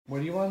What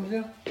do you want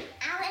to do?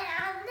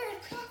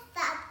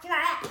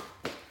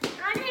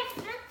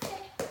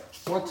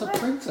 What's a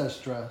princess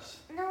dress?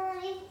 No,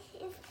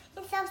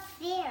 it's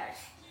upstairs.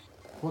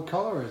 What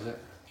color is it?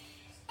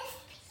 It's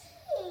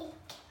pink.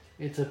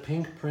 It's a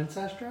pink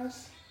princess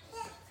dress?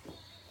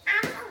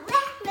 I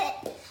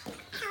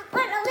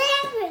want to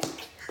wear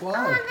it. Why?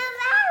 I want to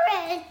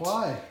wear it.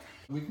 Why?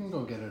 We can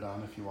go get it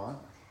on if you want.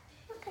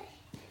 Okay.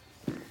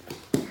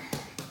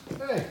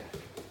 Hey.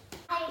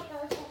 I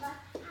go to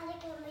my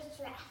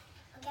dress.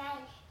 Okay.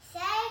 Stay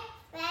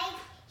right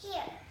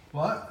here.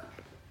 What?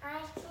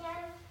 I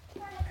stand.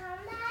 Want to come,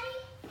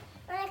 Daddy?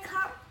 Want to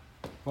come?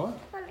 What?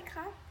 Want to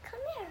come? Come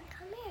here.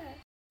 Come here.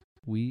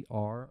 We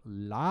are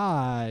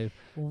live.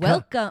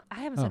 Welcome. I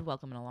haven't said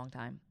welcome in a long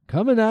time.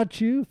 Coming at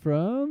you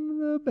from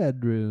the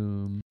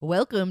bedroom.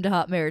 Welcome to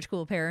Hot Marriage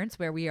Cool Parents,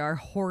 where we are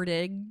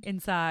hoarding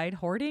inside.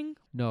 Hoarding?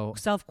 No,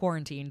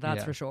 Self-quarantined,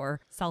 that's Yeah. for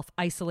sure.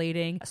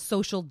 Self-isolating,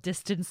 social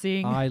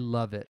distancing. I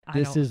love it. I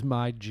This don't- is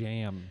my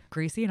jam.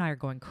 Gracie and I are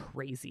going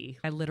crazy.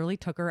 I literally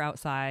took her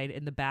outside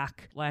in the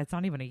back. Well, it's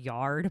not even a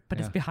yard, but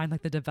it's Yeah. behind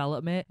like the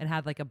development, and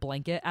had like a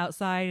blanket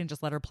outside and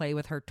just let her play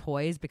with her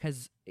toys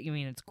because, I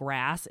mean, it's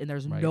grass and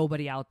there's Right.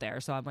 nobody out there.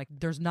 So I'm like,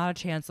 there's not a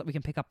chance that we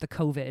can pick up the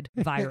COVID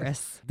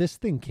virus. This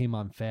thing came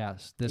on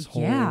fast, this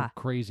whole Yeah.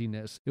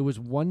 craziness. It was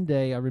one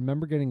day, I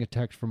remember getting a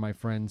text from my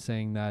friend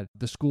saying that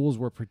the schools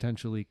were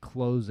potentially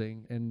closing.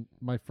 And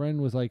my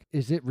friend was like,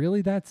 is it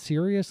really that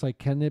serious? Like,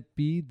 can it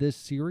be this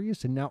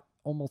serious? And now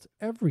almost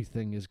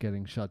everything is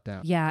getting shut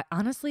down. Yeah,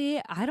 honestly,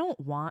 I don't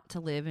want to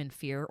live in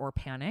fear or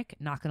panic.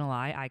 Not gonna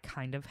lie, I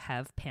kind of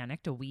have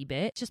panicked a wee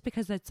bit just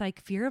because it's like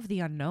fear of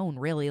the unknown,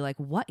 really. Like,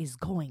 what is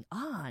going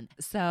on?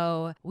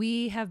 So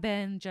we have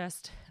been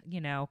just,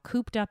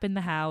 cooped up in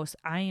the house.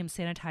 I am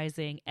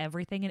sanitizing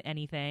everything and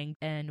anything.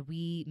 And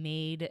we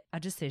made a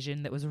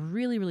decision that was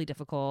really, really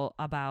difficult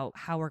about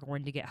how we're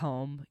going to get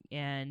home.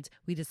 And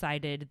we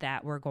decided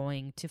that we're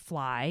going to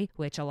fly,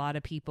 which a lot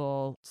of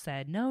people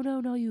said, no,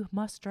 you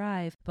must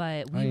drive.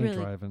 But I ain't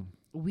driving.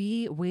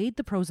 we weighed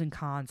the pros and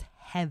cons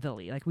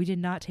heavily. Like, we did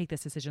not take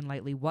this decision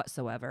lightly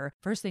whatsoever.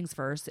 First things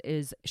first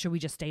is, should we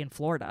just stay in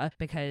Florida?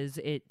 Because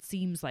it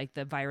seems like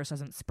the virus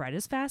doesn't spread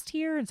as fast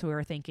here. And so we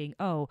were thinking,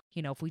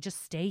 if we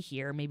just stay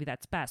here, maybe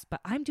that's best.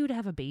 But I'm due to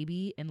have a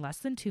baby in less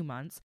than 2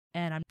 months.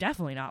 And I'm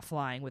definitely not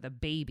flying with a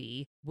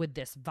baby with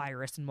this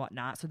virus and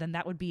whatnot. So then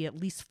that would be at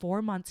least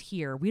 4 months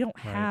here. We don't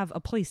Right. have a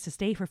place to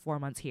stay for 4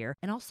 months here.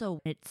 And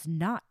also, it's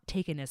not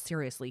taken as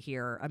seriously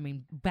here. I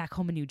mean, back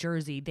home in New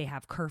Jersey, they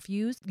have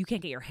curfews. You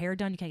can't get your hair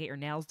done. You can't get your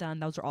nails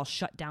done. Those are all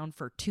shut down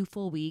for 2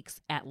 full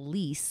weeks. At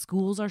least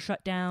schools are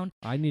shut down.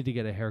 I need to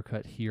get a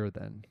haircut here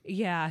then.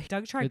 Yeah,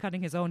 Doug tried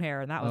cutting his own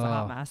hair, and that was a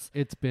hot mess.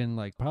 It's been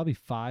like probably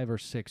 5 or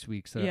 6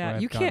 weeks that Yeah,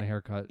 I've you gotten a can't-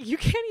 haircut. You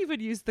can't even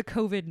use the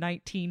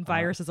COVID-19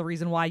 virus as a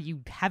reason why you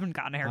haven't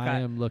gotten a haircut. I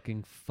am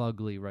looking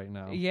fugly right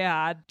now.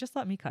 Yeah, just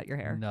let me cut your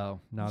hair.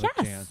 No, not Yes.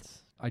 a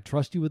chance. I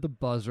trust you with a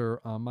buzzer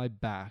on my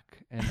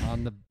back and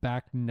on the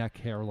back neck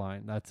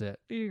hairline. That's it.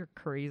 You're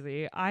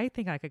crazy. I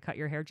think I could cut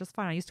your hair just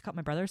fine. I used to cut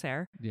my brother's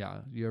hair. Yeah,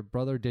 your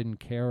brother didn't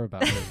care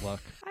about his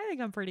look. I think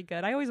I'm pretty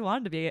good. I always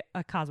wanted to be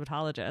a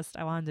cosmetologist.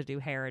 I wanted to do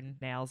hair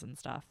and nails and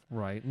stuff.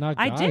 Right. Not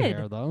I guy did.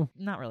 hair, though.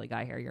 Not really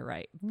guy hair, you're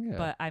right. Yeah.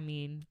 But I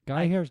mean,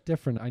 Guy hair's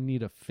different. I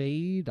need a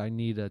fade. I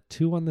need a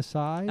 2 on the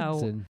sides.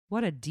 Oh, And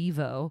what a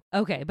divo.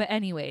 Okay, but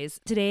anyways,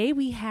 today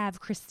we have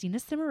Christina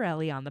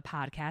Cimarelli on the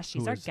podcast.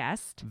 She's Who our is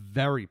guest.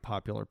 very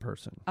popular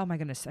person. Oh my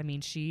goodness. I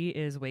mean, she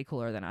is way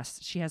cooler than us.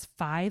 She has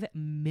 5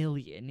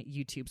 million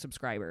YouTube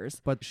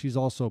subscribers. But she's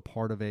also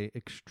part of a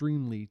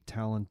extremely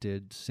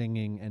talented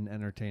singing and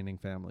entertaining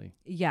family.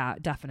 Yeah,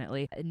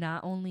 definitely.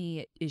 Not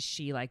only is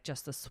she like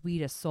just the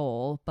sweetest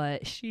soul,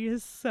 but she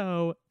is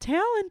so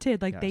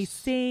talented. Like, they Yes.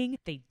 sing,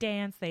 they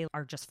dance, they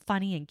are just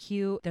funny and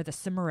cute. They're the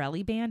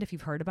Cimarelli Band, if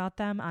you've heard about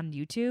them on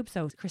YouTube.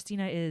 So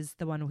Christina is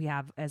the one we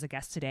have as a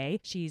guest today.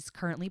 She's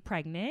currently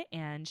pregnant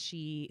and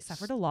she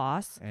suffered a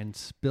loss. And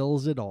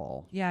spills it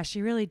all. Yeah,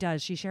 she really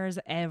does. She shares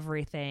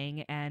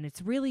everything. And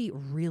it's really,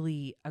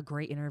 really a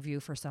great interview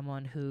for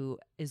someone who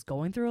is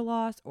going through a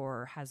loss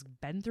or has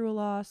been through a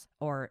loss,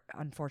 or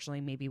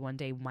unfortunately maybe one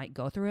day might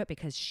go through it,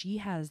 because she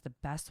has the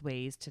best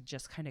ways to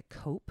just kind of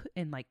cope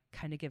and like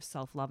kind of give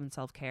self-love and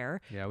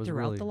self-care Yeah, it was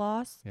throughout really the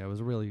loss. Yeah, it was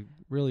a really,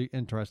 really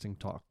interesting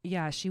talk.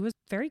 Yeah, she was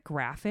very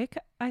graphic,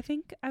 I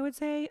think I would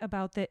say,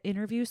 about the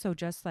interview. So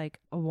just like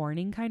a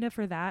warning kind of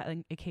for that,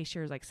 in case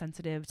you're like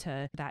sensitive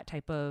to that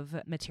type of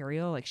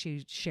material. Like,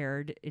 she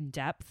shared in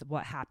depth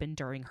what happened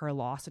during her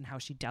loss and how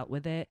she dealt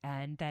with it.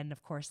 And then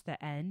of course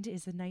the end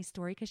is a nice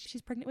story because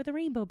she's pregnant with a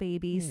rainbow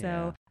baby. Yeah.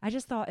 So I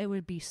just thought it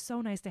would be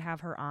so nice to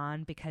have her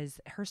on because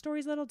her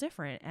story's a little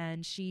different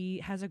and she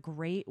has a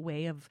great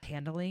way of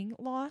handling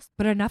loss.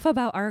 But enough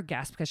about our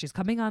guest because she's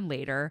coming on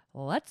later.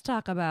 Let's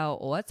talk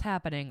about what's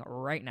happening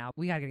right now.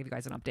 We gotta give you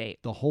guys an update.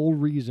 The whole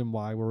reason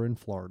why we're in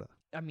Florida.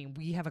 I mean,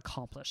 we have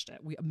accomplished it.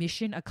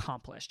 Mission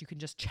accomplished. You can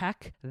just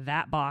check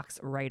that box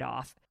right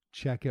off.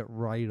 check it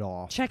right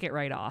off. Check it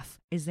right off.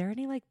 Is there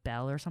any like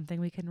bell or something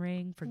we can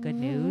ring for good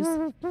news?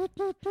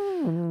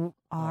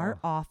 Our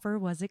offer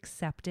was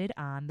accepted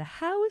on the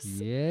house.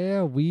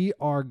 Yeah, we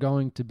are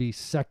going to be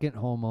second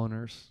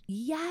homeowners.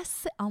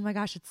 Yes. Oh my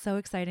gosh, it's so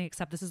exciting,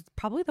 except this is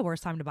probably the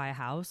worst time to buy a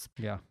house.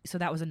 Yeah. So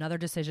that was another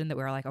decision that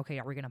we were like, okay,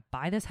 are we going to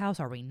buy this house?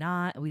 Are we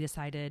not? We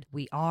decided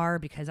we are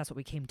because that's what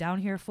we came down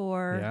here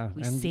for. Yeah,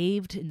 We and-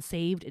 saved and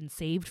saved and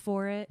saved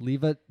for it.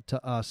 Leave it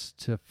to us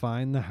to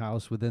find the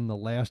house within the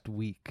last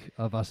week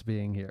of us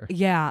being here.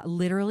 Yeah,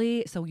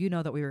 literally. So you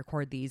know that we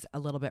record these a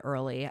little bit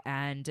early,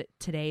 and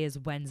today is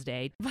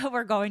Wednesday, but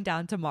we're going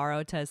down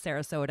tomorrow to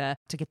Sarasota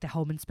to get the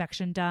home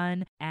inspection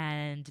done,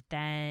 and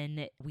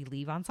then we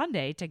leave on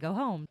Sunday to go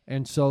home.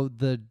 And so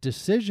the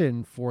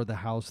decision for the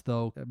house,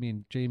 though, I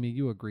mean, Jamie,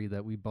 you agree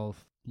that we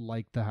both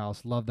like the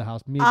house, love the house.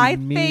 Maybe I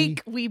me,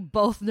 think we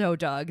both know,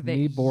 Doug, that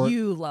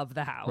you love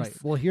the house. Right.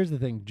 Well, here's the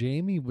thing.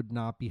 Jamie would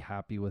not be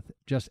happy with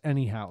just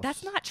any house.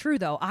 That's not true,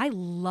 though. I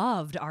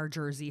loved our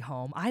Jersey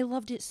home. I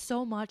loved it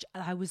so much.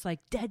 I was like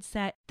dead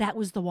set. That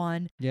was the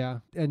one. Yeah,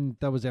 and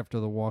that was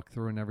after the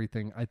walkthrough and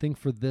everything. I think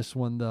for this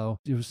one, though,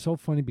 it was so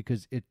funny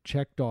because it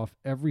checked off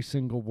every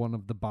single one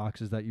of the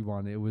boxes that you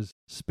wanted. It was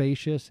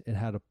spacious. It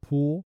had a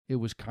pool. It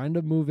was kind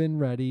of move-in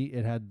ready.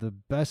 It had the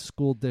best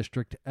school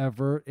district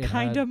ever. It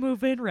Kind of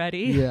move-in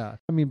ready. Yeah.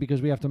 I mean,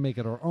 because we have to make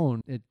it our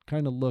own, it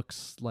kind of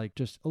looks like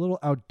just a little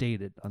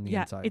outdated on the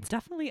inside. It's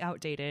definitely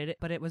outdated,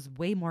 but it was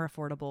way more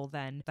affordable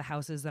than the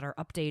houses that are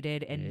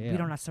updated, and we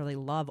don't necessarily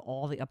love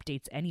all the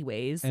updates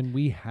anyways. And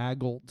we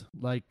haggled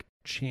like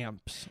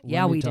champs.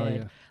 Yeah, we tell did.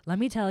 you. Let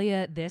me tell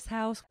you, this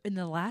house, in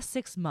the last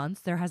 6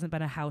 months, there hasn't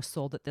been a house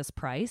sold at this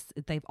price.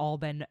 They've all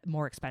been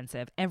more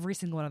expensive. Every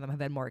single one of them have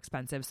been more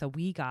expensive. So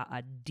we got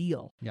a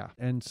deal. Yeah.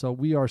 And so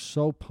we are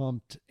so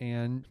pumped.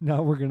 And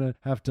now we're going to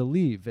have to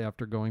leave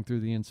after going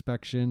through the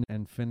inspection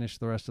and finish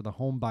the rest of the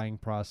home buying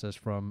process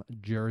from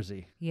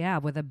Jersey. Yeah,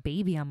 with a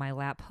baby on my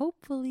lap,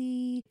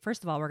 hopefully.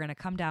 First of all, we're going to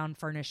come down,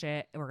 furnish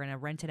it. We're going to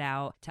rent it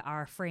out to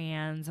our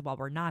friends while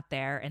we're not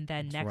there. And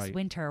then next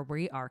winter,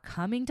 we are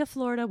coming to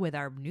Florida with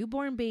our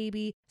newborn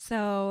baby.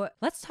 So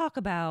let's talk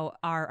about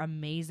our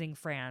amazing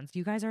friends.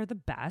 You guys are the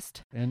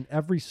best. And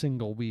every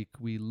single week,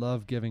 we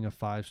love giving a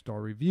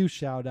 5-star review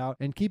shout out.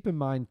 And keep in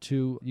mind,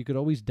 too, you could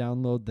always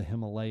download the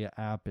Himalaya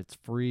app. It's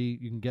free.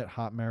 You can get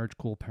Hot Marriage,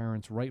 Cool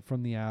Parents right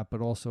from the app,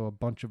 but also a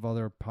bunch of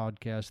other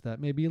podcasts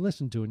that maybe you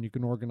listen to and you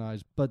can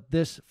organize. But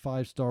this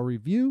 5-star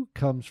review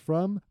comes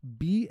from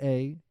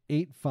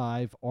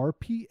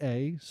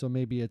BA85RPA, so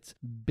maybe it's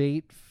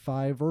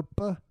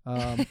Bait5RPA.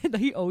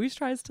 He always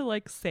tries to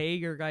like say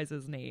your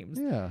guys' names.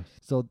 Yeah.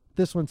 So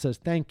this one says,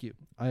 thank you.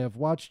 I have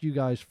watched you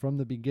guys from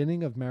the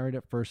beginning of Married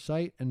at First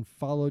Sight and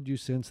followed you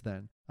since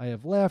then. I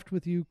have laughed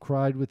with you,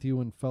 cried with you,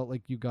 and felt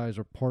like you guys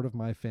are part of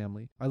my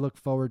family. I look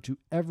forward to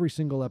every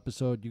single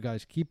episode. You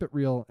guys keep it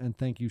real, and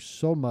thank you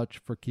so much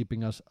for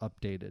keeping us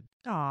updated.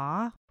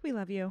 Aw, we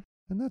love you.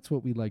 And that's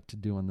what we like to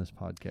do on this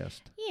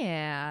podcast.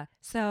 Yeah.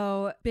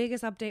 So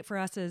biggest update for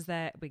us is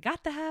that we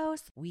got the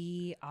house.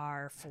 We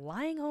are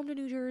flying home to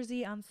New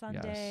Jersey on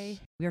Sunday. Yes.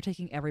 We are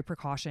taking every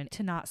precaution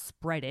to not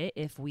spread it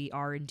if we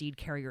are indeed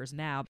carriers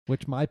now.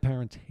 Which my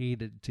parents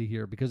hated to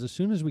hear because as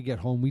soon as we get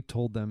home, we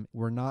told them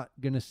we're not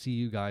going to see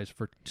you guys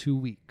for 2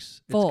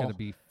 weeks. Full. It's going to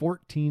be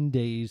 14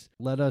 days.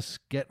 Let us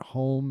get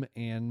home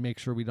and make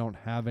sure we don't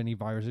have any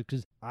viruses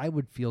because I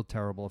would feel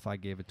terrible if I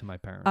gave it to my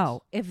parents.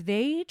 Oh, if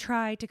they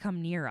try to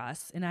come near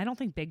us, and I don't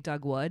think Big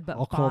Doug would, but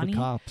I'll call the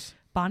cops.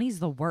 Bonnie's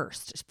the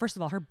worst. First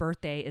of all, her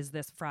birthday is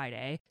this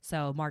Friday.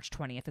 So March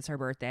 20th is her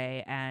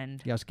birthday. And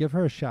yes, give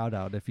her a shout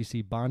out if you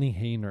see Bonnie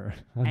Hayner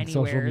on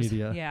social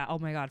media. Yeah. Oh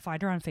my God.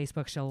 Find her on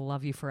Facebook. She'll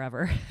love you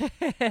forever.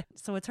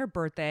 So it's her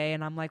birthday.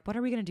 And I'm like, what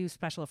are we going to do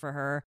special for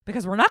her?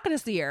 Because we're not going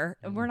to see her.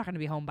 And we're not going to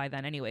be home by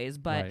then anyways.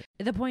 But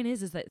the point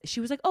is that she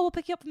was like, oh, we'll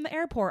pick you up from the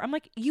airport. I'm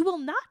like, you will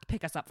not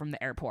pick us up from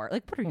the airport.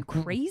 Like, what are you,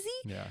 crazy?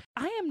 Yeah.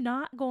 I am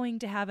not going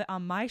to have it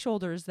on my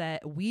shoulders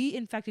that we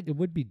infected. It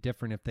would be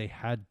different if they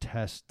had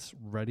tests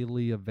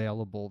readily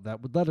available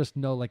that would let us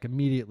know like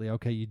immediately,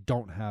 okay, you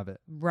don't have it.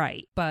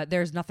 Right. But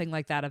there's nothing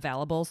like that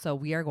available. So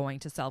we are going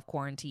to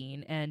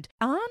self-quarantine. And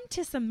on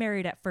to some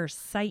Married at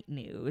First Sight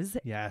news.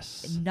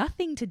 Yes.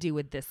 Nothing to do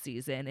with this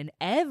season and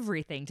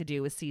everything to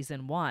do with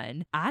season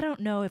 1. I don't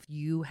know if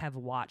you have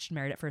watched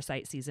Married at First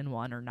Sight season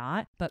 1 or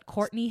not, but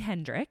Courtney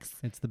Hendricks.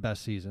 It's the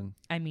best season.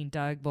 I mean,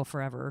 Doug will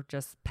forever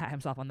just pat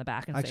himself on the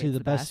back and say actually it's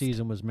the best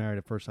season was Married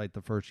at First Sight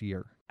the first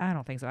year. I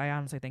don't think so. I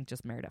honestly think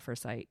just Married at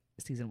First Sight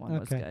season 1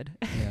 was good.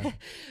 Yeah.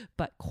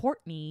 But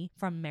Courtney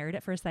from Married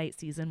at First Sight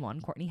season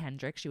 1, Courtney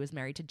Hendricks, she was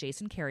married to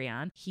Jason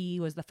Carrion. He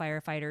was the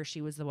firefighter.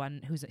 She was the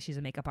one she's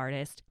a makeup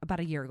artist. About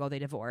a year ago, they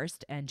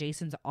divorced, and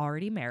Jason's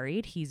already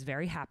married. He's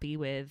very happy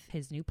with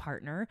his new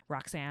partner,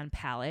 Roxanne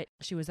Pallett.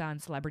 She was on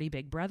Celebrity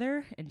Big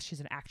Brother, and she's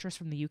an actress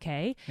from the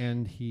UK.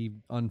 And he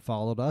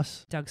unfollowed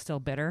us. Doug's still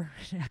bitter,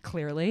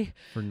 clearly.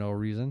 For no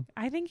reason.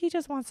 I think he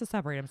just wants to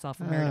separate himself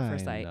from Married at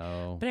First Sight.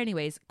 Know. But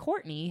anyways,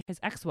 Courtney, his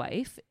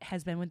ex-wife,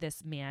 has been with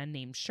this man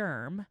named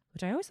Sherm,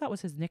 which I always thought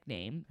was his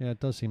nickname. Yeah, it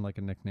does seem like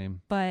a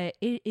nickname. But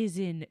it is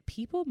in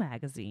People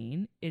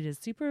magazine. It is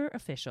super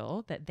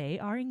official that they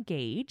are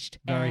engaged.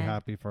 Very and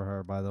happy for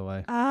her, by the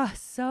way.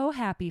 So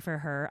happy for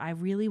her. I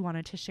really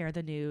wanted to share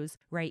the news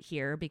right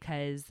here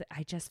because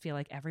I just feel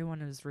like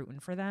everyone is rooting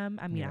for them.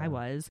 I mean, Yeah. I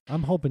was.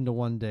 I'm hoping to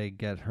one day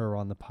get her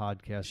on the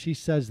podcast. She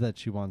says that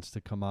she wants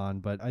to come on,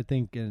 but I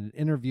think an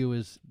interview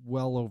is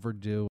well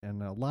overdue,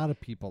 and a lot of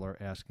people are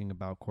asking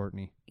about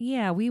Courtney.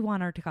 Yeah, we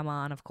want her to come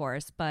on, of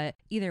course, but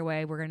either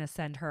way, we're going to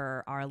send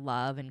her our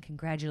love and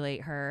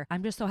congratulate her.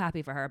 I'm just so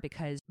happy for her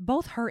because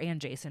both her and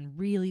Jason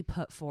really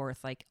put forth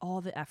like all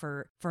the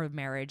effort for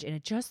marriage and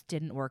it just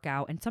didn't work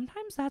out. And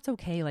sometimes that's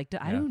okay. Like,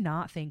 I do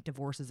not think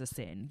divorce is a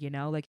sin, you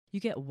know? Like, you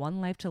get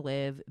one life to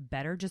live,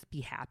 better just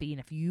be happy.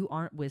 And if you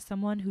aren't with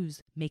someone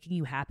who's making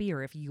you happy,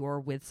 or if you're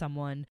with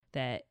someone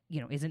that,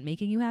 you know, isn't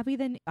making you happy,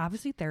 then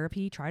obviously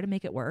therapy, try to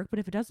make it work. But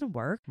if it doesn't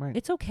work, Right.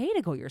 It's okay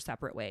to go your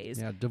separate ways.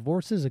 Yeah,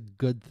 divorce is a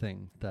good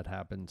thing that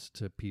happens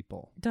to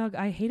people. Doug,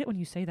 I hate it when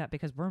you say that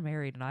because we're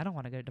married and I don't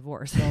want to get a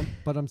divorce. Well,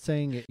 but I'm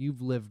saying it,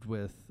 you've lived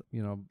with,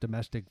 you know,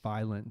 domestic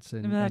violence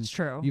and, That's and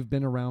true. you've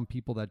been around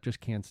people that just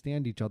can't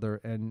stand each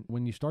other. And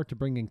when you start to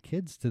bring in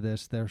kids to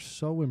this, they're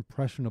so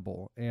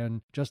impressionable,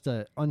 and just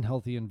an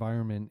unhealthy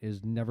environment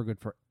is never good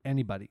for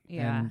anybody.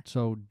 Yeah. And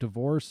so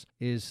divorce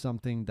is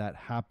something that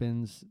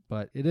happens,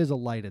 but it is a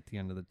light at the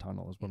end of the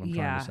tunnel is what I'm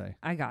trying to say.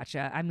 I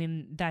gotcha. I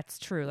mean, that's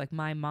true. Like,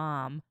 my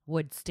mom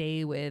would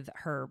stay with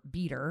her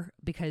beater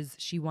because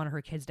she wanted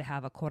her kids to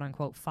have a quote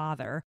unquote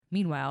father.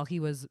 Meanwhile, he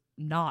was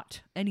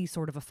not any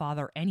sort of a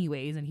father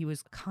anyways, and he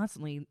was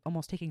constantly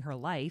almost taking her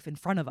life in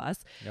front of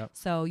us. Yep.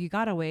 So you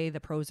gotta weigh the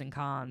pros and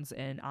cons.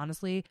 And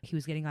honestly, he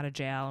was getting out of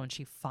jail and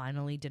she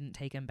finally didn't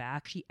take him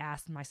back. She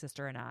asked my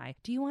sister and I,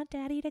 "Do you want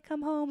daddy to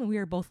come home?" And we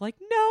were both like,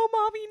 "No,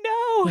 mommy,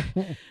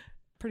 no."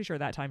 Pretty sure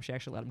that time she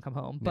actually let him come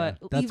home, but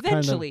that's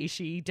eventually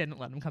she didn't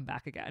let him come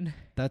back again.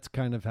 That's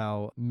kind of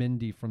how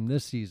Mindy from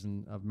this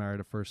season of Married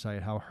at First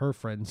Sight, how her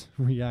friends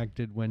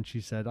reacted when she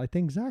said, "I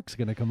think Zach's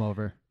going to come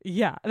over."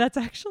 Yeah, that's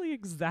actually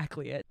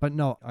exactly it. But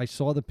no, I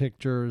saw the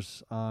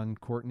pictures on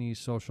Courtney's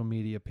social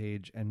media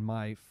page, and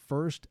my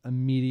first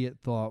immediate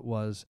thought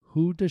was,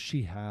 who does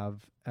she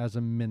have as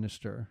a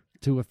minister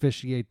to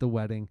officiate the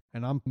wedding?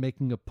 And I'm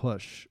making a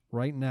push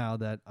right now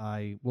that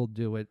I will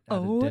do it at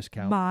a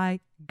discount. My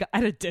God,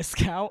 at a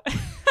discount.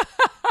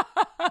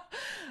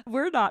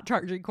 We're not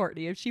charging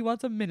Courtney. If she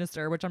wants a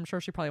minister, which I'm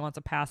sure she probably wants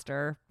a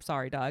pastor.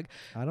 Sorry, Doug.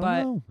 I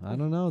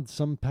don't know.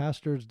 Some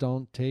pastors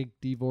don't take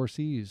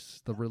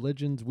divorcees. The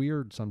religion's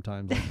weird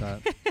sometimes like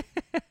that.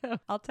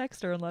 I'll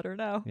text her and let her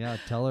know. Yeah,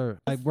 tell her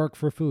I work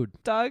for food.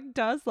 Doug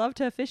does love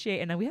to officiate,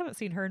 and we haven't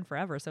seen her in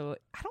forever, so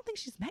I don't think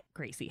she's met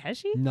Gracie, has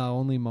she? No,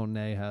 only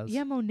Monet has.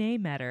 Yeah, Monet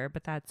met her,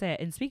 but that's it.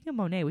 And speaking of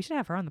Monet, we should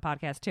have her on the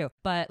podcast too.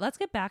 But let's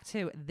get back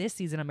to this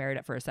season of Married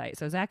at First Sight.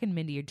 So Zach and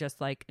Mindy are just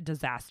like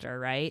disaster,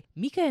 right?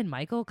 Mika and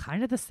Michael,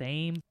 kind of the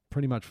same.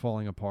 Pretty much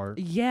falling apart.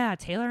 Yeah,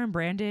 Taylor and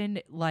Brandon,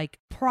 like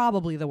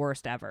probably the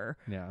worst ever.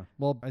 Yeah.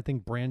 Well, I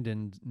think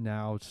Brandon's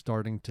now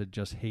starting to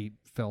just hate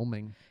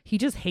filming. He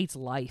just hates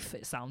life,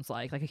 it sounds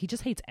like. Like, he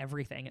just hates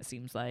everything, it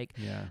seems like.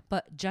 Yeah.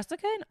 But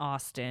Jessica and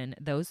Austin,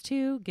 those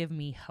two give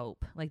me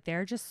hope. Like,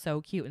 they're just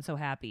so cute and so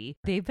happy.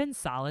 They've been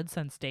solid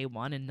since day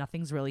one, and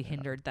nothing's really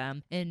hindered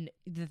them. And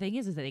the thing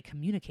is that they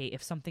communicate.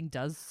 If something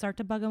does start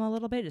to bug them a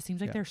little bit, it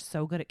seems like they're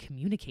so good at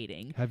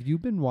communicating. Have you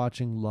been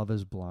watching Love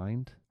is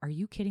Blind? Are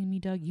you kidding me,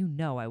 Doug? You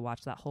know I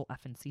watched that whole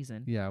effing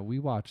season. Yeah, we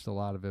watched a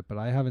lot of it, but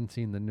I haven't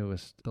seen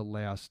the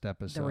last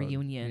episode. The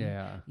reunion.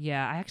 Yeah.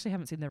 Yeah, I actually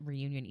haven't seen the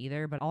reunion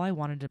either, but all I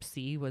wanted to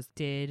see was,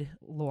 did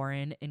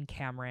Lauren and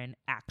Cameron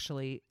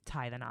actually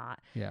tie the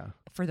knot? Yeah.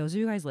 For those of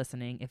you guys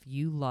listening, if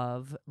you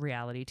love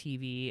reality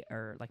TV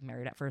or like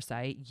Married at First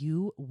Sight,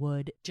 you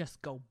would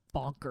just go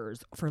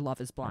bonkers for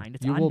Love is Blind.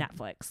 It's on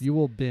Netflix. You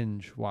will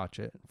binge watch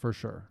it for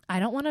sure. I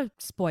don't want to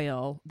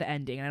spoil the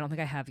ending, and I don't think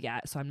I have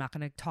yet, so I'm not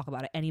going to talk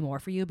about it anymore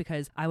for you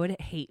because I would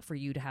hate for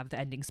you to have the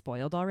ending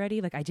spoiled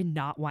already. Like, I did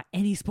not want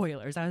any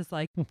spoilers. I was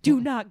like, do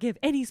not give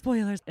any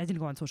spoilers. I didn't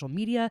go on social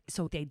media.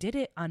 So they did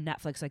it on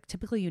Netflix. Like,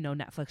 typically,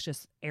 Netflix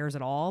just airs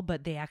it all,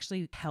 but they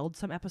actually held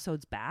some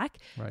episodes back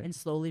and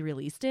slowly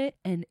released it.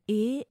 And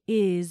it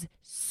is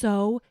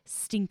so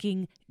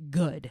stinking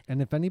good.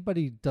 And if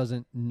anybody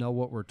doesn't know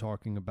what we're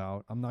talking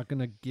about, I'm not going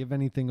to give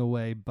anything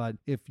away, but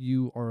if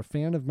you are a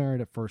fan of Married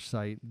at First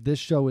Sight, this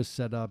show is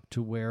set up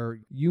to where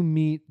you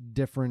meet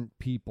different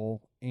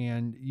people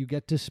and you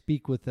get to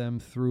speak with them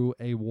through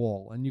a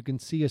wall and you can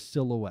see a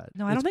silhouette.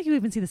 No, I don't think you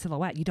even see the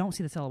silhouette. You don't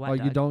see the silhouette. Oh,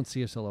 Doug. you don't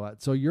see a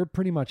silhouette. So you're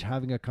pretty much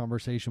having a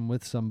conversation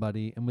with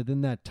somebody, and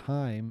within that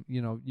time,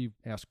 you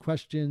ask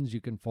questions,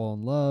 you can fall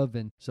in love.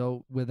 And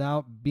so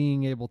without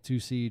being able to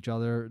see each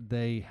other,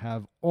 they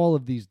have all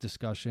of these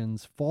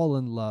discussions, fall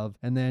in love,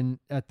 and then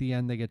at the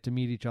end they get to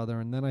meet each other.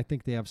 And then I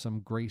think they have some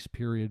grace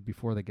period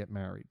before they get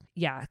married.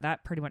 Yeah,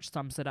 that pretty much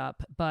sums it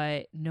up.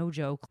 But no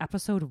joke,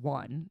 episode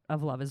 1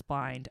 of Love is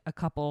Blind, a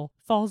couple couple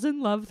falls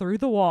in love through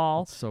the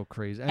wall. It's so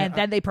crazy. And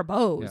then they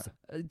propose.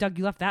 Doug,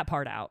 you left that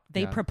part out.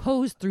 They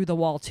propose through the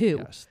wall too.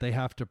 Yes, they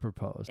have to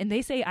propose. And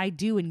they say I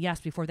do and yes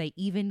before they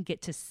even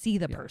get to see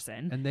the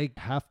person. And they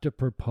have to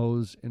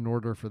propose in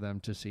order for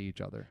them to see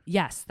each other.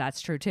 Yes, that's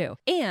true too.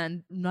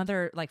 And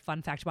another like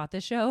fun fact about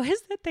this show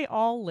is that they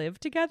all live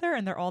together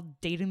and they're all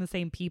dating the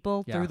same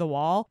people through the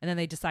wall. And then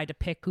they decide to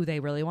pick who they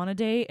really want to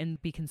date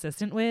and be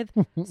consistent with.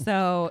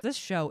 So this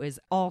show is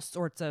all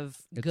sorts of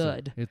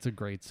good. It's a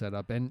great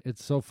setup. And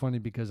it's so funny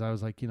because I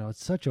was like,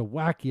 it's such a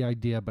wacky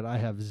idea, but I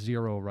have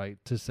zero right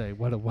to say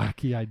what a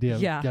wacky idea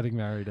getting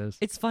married is.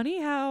 It's funny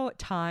how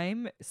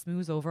time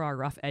smooths over our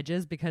rough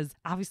edges because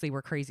obviously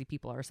we're crazy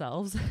people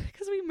ourselves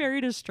because we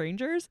married as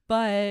strangers.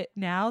 But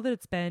now that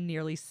it's been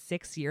nearly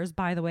 6 years,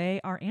 by the way,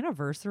 our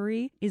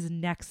anniversary is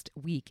next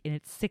week and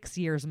it's 6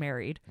 years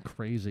married.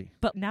 Crazy.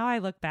 But now I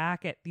look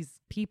back at these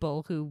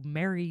people who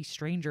marry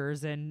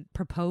strangers and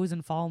propose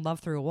and fall in love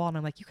through a wall and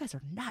I'm like, you guys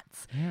are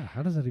nuts. Yeah,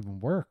 how does that even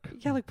work?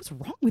 Yeah, like what's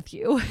wrong with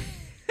you?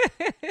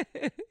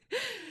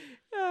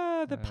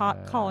 The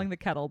pot calling the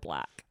kettle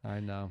black. I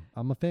know.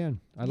 I'm a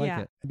fan. I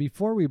like it.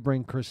 Before we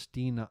bring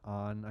Christina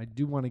on, I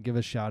do want to give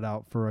a shout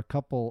out for a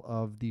couple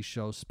of the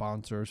show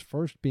sponsors.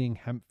 First being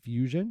Hemp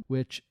Fusion,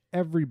 which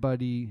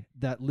everybody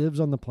that lives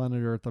on the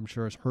planet Earth, I'm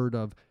sure, has heard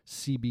of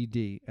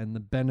CBD and the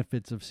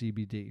benefits of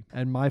CBD.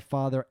 And my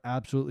father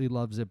absolutely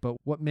loves it. But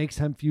what makes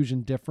Hemp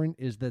Fusion different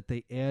is that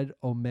they add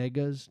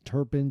omegas,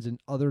 terpenes,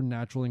 and other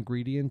natural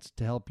ingredients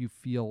to help you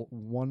feel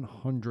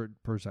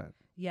 100%.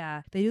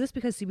 Yeah, they do this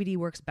because CBD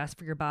works best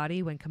for your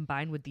body when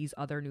combined with these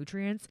other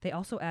nutrients. They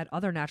also add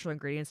other natural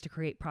ingredients to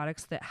create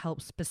products that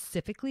help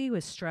specifically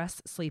with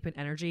stress, sleep, and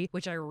energy,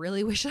 which I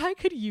really wish I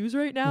could use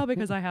right now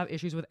because I have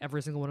issues with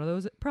every single one of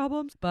those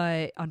problems.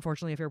 But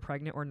unfortunately, if you're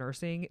pregnant or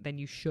nursing, then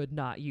you should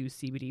not use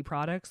CBD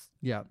products.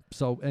 Yeah.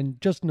 So,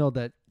 and just know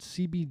that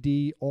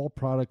CBD, all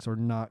products are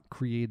not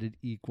created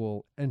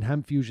equal, and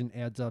Hemp Fusion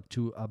adds up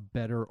to a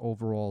better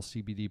overall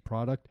CBD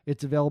product.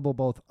 It's available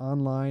both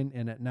online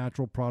and at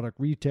natural product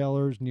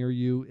retailers near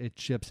you. It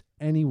ships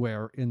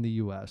anywhere in the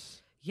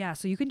U.S. Yeah,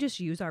 so you can just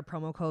use our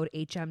promo code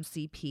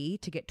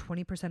HMCP to get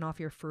 20% off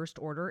your first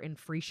order and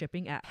free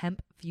shipping at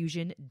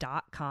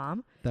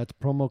hempfusion.com. That's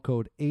promo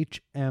code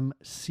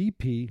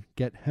HMCP.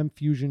 Get Hemp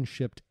Fusion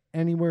shipped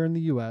anywhere in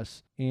the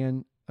U.S.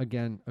 And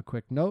again, a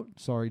quick note.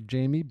 Sorry,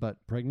 Jamie, but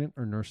pregnant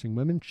or nursing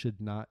women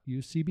should not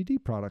use CBD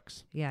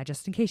products. Yeah,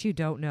 just in case you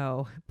don't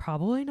know,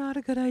 probably not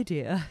a good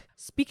idea.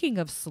 Speaking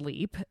of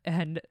sleep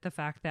and the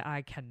fact that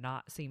I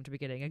cannot seem to be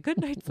getting a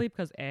good night's sleep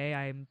because A,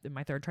 I'm in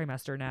my third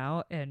trimester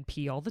now and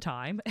pee all the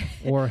time.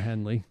 Or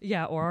Henley.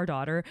 Yeah, or our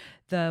daughter.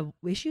 The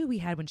issue we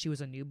had when she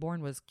was a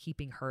newborn was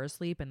keeping her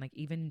asleep and like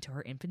even into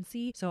her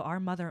infancy. So our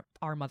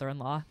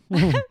mother-in-law,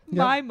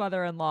 my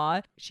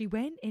mother-in-law, she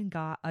went and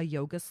got a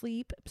Yoga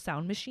Sleep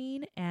sound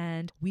machine.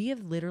 And we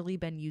have literally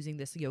been using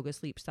this Yoga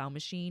Sleep sound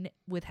machine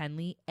with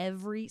Henley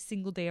every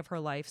single day of her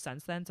life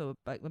since then. So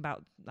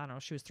about, I don't know,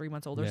 she was 3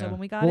 months old or so when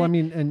we got it. I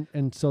mean,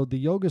 and so the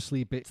Yoga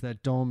Sleep, it's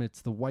that dome,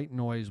 it's the white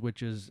noise,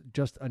 which is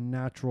just a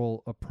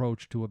natural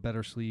approach to a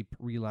better sleep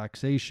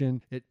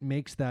relaxation. It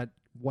makes that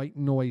white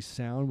noise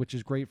sound, which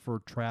is great for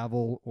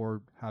travel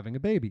or having a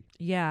baby.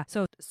 Yeah.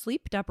 So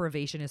sleep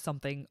deprivation is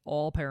something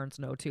all parents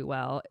know too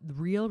well.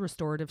 Real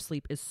restorative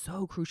sleep is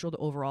so crucial to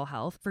overall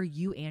health for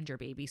you and your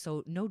baby.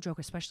 So no joke,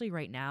 especially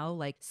right now,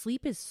 like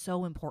sleep is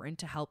so important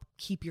to help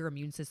keep your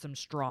immune system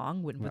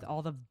strong with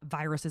all the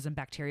viruses and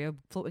bacteria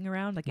floating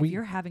around. Like if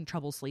you're having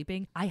trouble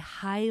sleeping, I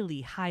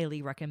highly,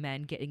 highly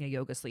recommend getting a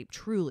Yoga Sleep,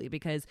 truly,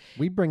 because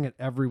we bring it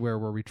everywhere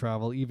where we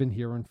travel, even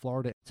here in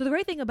Florida. So the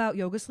great thing about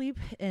Yoga Sleep,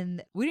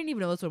 and we didn't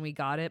even know this when we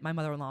got it, my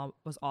mother-in-law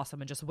was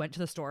awesome and just went to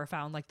the store,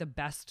 found like the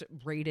best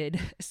rated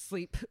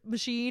sleep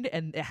machine,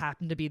 and it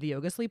happened to be the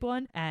Yoga Sleep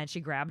one, and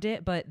she grabbed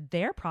it. But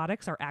their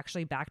products are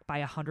actually backed by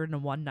a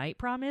 101 night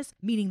promise,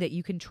 meaning that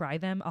you can try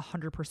them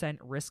 100%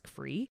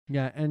 risk-free.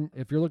 Yeah, and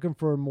if you're looking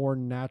for a more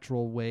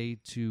natural way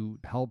to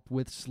help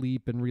with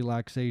sleep and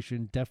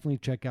relaxation, definitely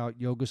check out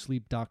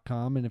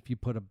yogasleep.com, and if you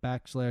put a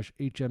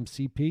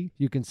 /HMCP,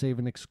 you can save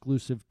an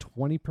exclusive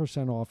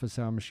 20% off a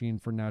sound machine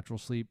for natural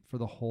sleep for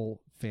the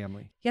whole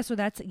family. Yeah, so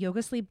that's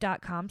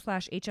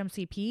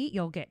yogasleep.com/HMCP.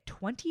 You'll get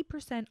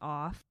 20%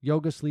 off.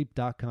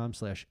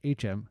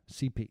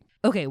 yogasleep.com/HMCP.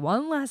 Okay,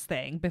 one last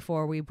thing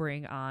before we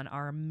bring on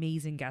our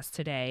amazing guest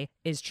today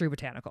is True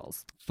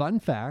Botanicals. Fun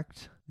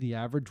fact, the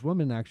average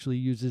woman actually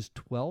uses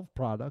 12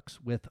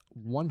 products with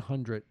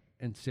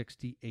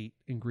 168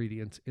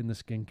 ingredients in the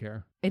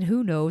skincare. And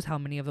who knows how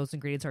many of those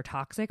ingredients are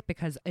toxic,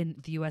 because in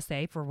the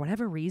USA, for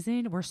whatever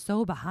reason, we're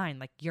so behind.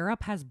 Like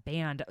Europe has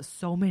banned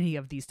so many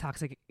of these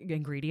toxic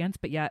ingredients,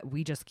 but yet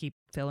we just keep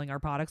filling our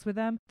products with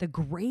them. The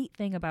great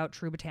thing about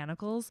True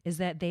Botanicals is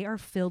that they are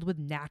filled with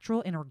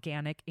natural and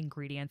organic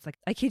ingredients. Like,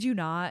 I kid you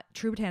not,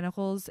 True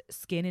Botanicals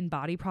skin and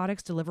body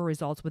products deliver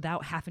results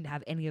without having to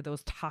have any of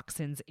those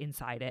toxins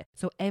inside it.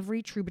 So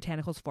every True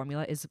Botanicals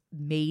formula is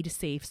Made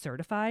Safe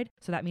certified.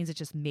 So that means it's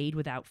just made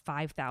without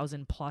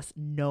 5,000 plus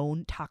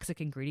known toxic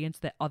ingredients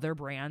that other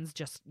brands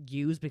just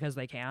use because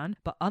they can.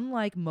 But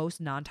unlike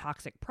most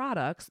non-toxic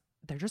products,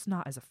 they're just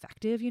not as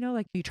effective,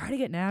 like you try to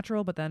get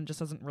natural, but then it just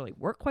doesn't really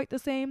work quite the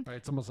same. Right,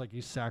 it's almost like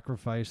you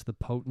sacrifice the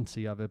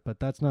potency of it, but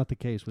that's not the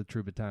case with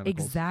True Botanicals.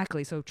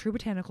 Exactly. So True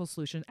Botanical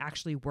Solutions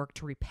actually work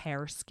to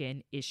repair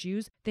skin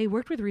issues. They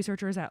worked with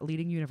researchers at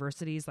leading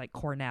universities like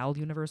Cornell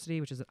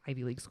University, which is an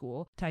Ivy League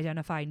school, to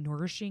identify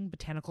nourishing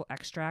botanical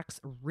extracts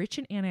rich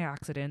in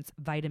antioxidants,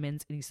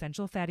 vitamins, and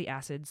essential fatty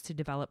acids to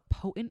develop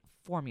potent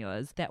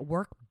formulas that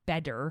work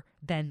better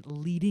than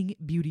leading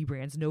beauty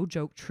brands. No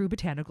joke, True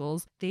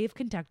Botanicals. They've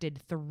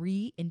conducted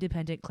 3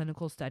 independent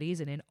clinical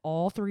studies, and in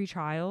all 3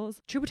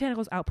 trials, True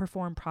Botanicals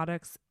outperform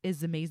products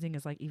as amazing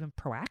as like even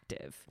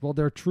Proactive. Well,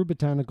 their True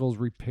Botanicals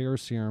Repair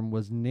Serum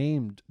was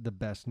named the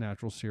best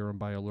natural serum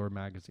by Allure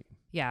magazine.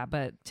 Yeah,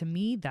 but to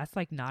me, that's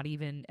like not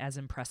even as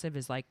impressive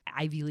as like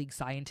Ivy League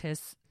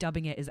scientists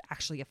dubbing it is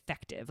actually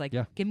effective. Like,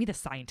 give me the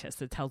scientist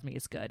that tells me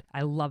it's good.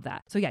 I love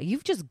that. So yeah,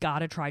 you've just got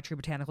to try True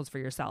Botanicals for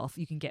yourself.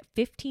 You can get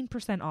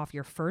 15% off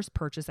your first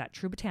purchase at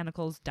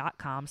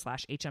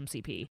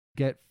truebotanicals.com/HMCP.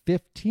 Get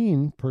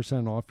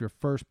 15% off your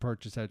first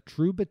purchase at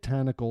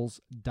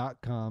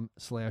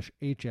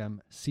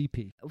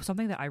truebotanicals.com/HMCP.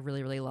 Something that I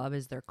really, really love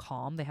is their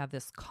Calm. They have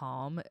this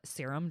Calm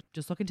serum.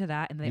 Just look into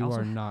that. And they you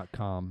also are not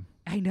calm.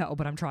 I know,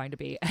 but I'm trying to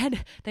be.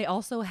 And they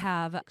also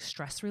have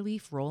stress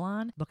relief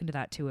roll-on. Look into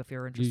that too if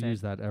you're interested. You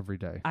use that every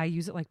day. I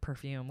use it like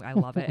perfume. I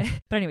love it.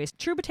 But anyways,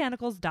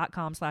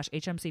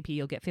 truebotanicals.com/HMCP.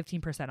 You'll get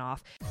 15%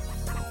 off.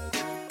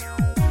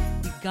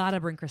 You gotta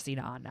bring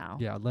Christina on now.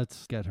 Yeah,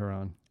 let's get her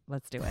on.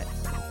 Let's do it.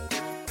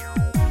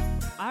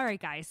 All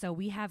right, guys. So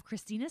we have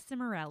Christina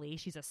Cimarelli.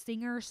 She's a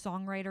singer,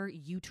 songwriter,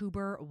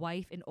 YouTuber,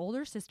 wife, and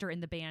older sister in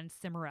the band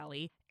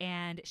Cimarelli,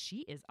 and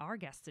she is our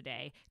guest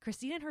today.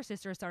 Christina and her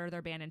sister started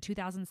their band in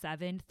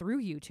 2007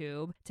 through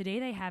YouTube. Today,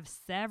 they have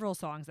several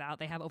songs out.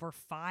 They have over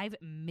 5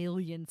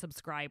 million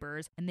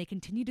subscribers, and they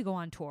continue to go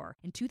on tour.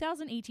 In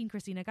 2018,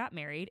 Christina got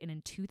married, and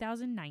in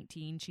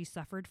 2019, she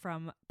suffered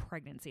from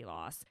pregnancy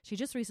loss. She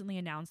just recently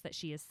announced that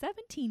she is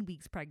 17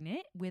 weeks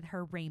pregnant with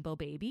her rainbow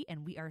baby,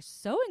 and we are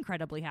so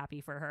incredibly happy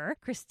for her.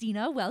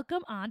 Christina,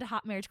 welcome on to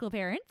Hot Marriage Cool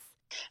Parents.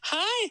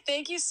 Hi,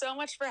 thank you so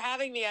much for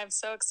having me. I'm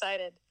so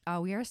excited.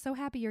 Oh, we are so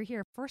happy you're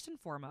here. First and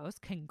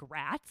foremost,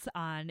 congrats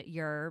on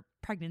your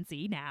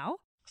pregnancy now.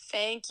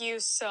 Thank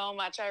you so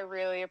much. I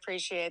really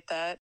appreciate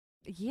that.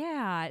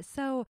 Yeah.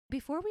 So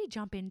before we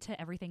jump into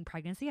everything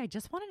pregnancy, I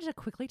just wanted to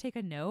quickly take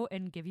a note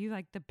and give you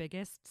like the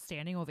biggest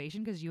standing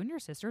ovation because you and your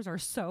sisters are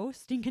so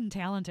stinking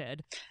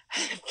talented.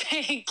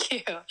 Thank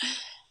you.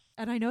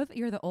 And I know that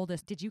you're the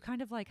oldest. Did you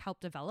kind of like help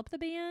develop the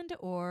band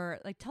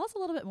or like tell us a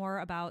little bit more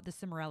about the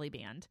Cimarelli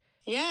band?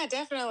 Yeah,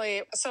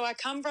 definitely. So I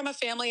come from a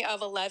family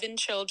of 11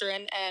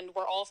 children and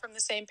we're all from the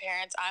same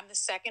parents. I'm the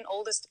second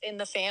oldest in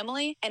the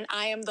family and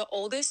I am the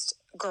oldest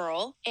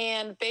girl.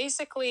 And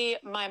basically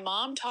my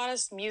mom taught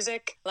us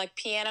music like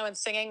piano and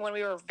singing when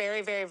we were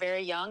very, very,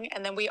 very young.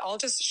 And then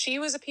she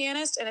was a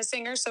pianist and a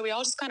singer. So we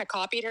all just kind of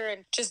copied her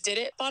and just did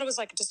it. Thought it was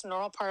like just a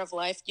normal part of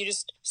life. You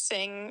just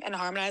sing and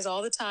harmonize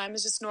all the time.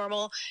 It's just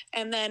normal.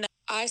 And then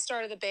I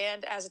started the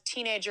band as a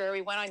teenager.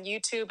 We went on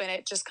YouTube and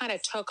it just kind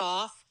of took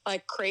off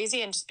like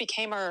crazy and just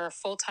became our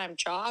full-time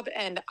job.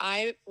 And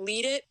I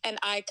lead it and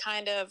I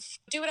kind of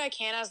do what I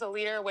can as the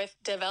leader with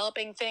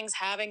developing things,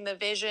 having the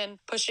vision,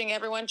 pushing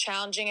everyone,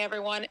 challenging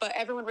everyone. But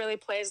everyone really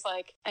plays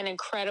like an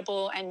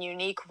incredible and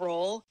unique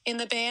role in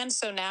the band.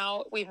 So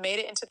now we've made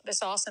it into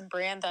this awesome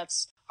brand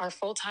that's our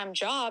full-time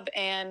job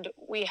and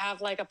we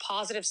have like a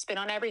positive spin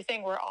on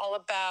everything. We're all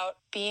about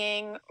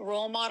being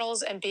role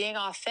models and being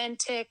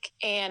authentic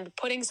and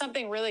putting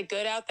something really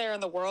good out there in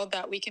the world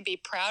that we can be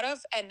proud of.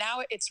 And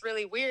now it's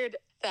really weird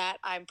that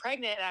I'm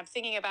pregnant and I'm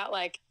thinking about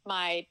like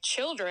my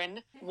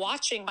children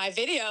watching my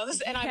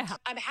videos and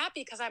I'm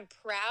happy because I'm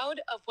proud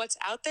of what's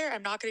out there.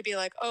 I'm not going to be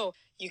like, oh,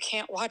 you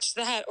can't watch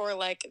that or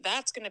like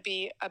that's going to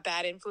be a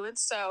bad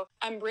influence. So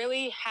I'm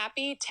really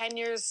happy 10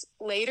 years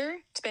later.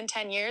 It's been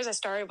 10 years. I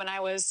started when I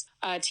was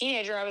a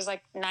teenager. I was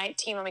like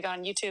 19 when we got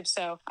on YouTube.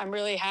 So I'm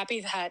really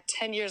happy that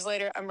 10 years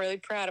later, I'm really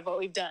proud of what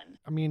we've done.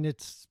 I mean,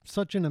 it's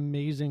such an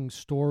amazing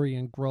story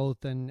and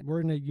growth. And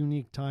we're in a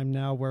unique time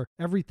now where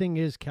everything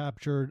is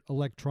captured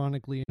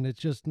electronically. And it's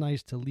just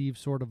nice to leave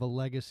sort of a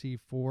legacy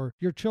for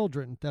your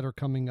children that are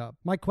coming up.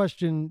 My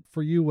question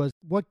for you was,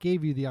 what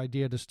gave you the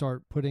idea to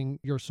start putting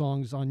your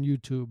songs on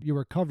YouTube? You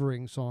were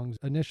covering songs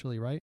initially,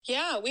 right?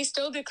 Yeah, we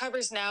still do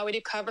covers now. We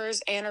do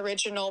covers and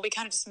original. We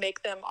kind of just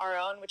make them our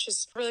own, which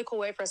is a really cool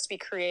way for us to be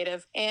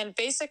creative. And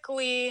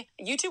basically,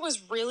 YouTube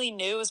was really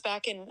new. It was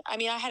back in,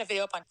 I had a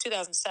video up on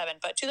 2007,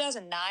 but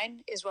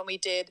 2009 is when we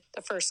did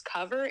the first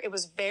cover. It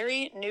was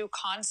very new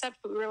concept,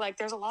 but we were like,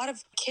 there's a lot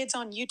of kids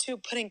on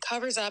YouTube putting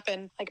covers up.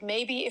 And like,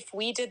 maybe if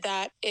we did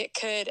that, it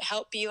could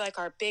help be like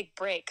our big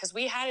break. Cause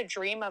we had a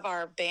dream of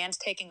our band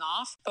taking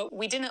off, but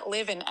we didn't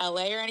live in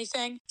LA or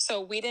anything.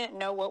 So we didn't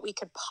know what we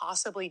could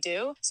possibly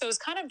do. So it was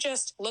kind of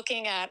just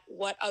looking at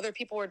what other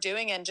people were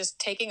doing and just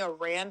taking a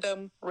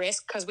random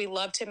risk because we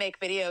love to make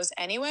videos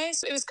anyway.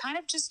 So it was kind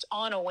of just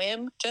on a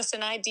whim, just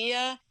an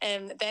idea.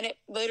 And then it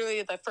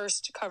literally the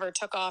first cover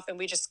took off and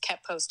we just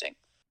kept posting.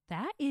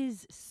 That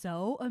is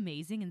so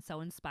amazing and so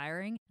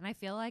inspiring. And I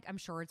feel like I'm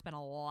sure it's been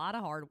a lot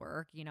of hard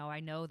work. You know, I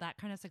know that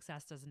kind of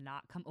success does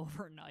not come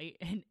overnight.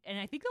 And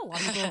I think a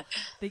lot of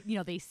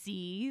people, they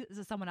see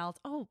someone else,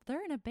 oh,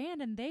 they're in a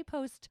band and they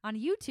post on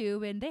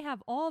YouTube and they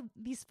have all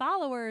these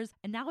followers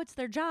and now it's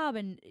their job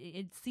and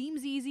it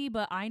seems easy.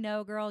 But I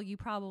know, girl, you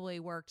probably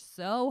worked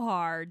so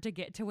hard to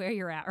get to where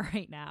you're at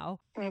right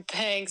now.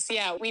 Thanks.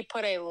 Yeah, we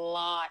put a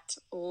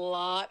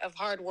lot of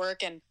hard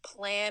work and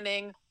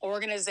planning,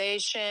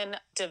 organization,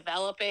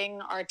 developing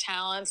our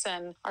talents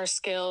and our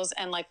skills,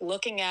 and like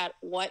looking at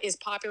what is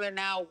popular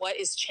now, what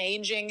is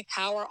changing,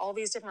 how are all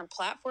these different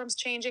platforms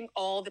changing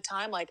all the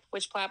time, like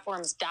which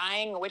platform's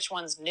dying, which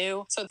one's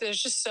new. So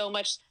there's just so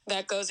much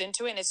that goes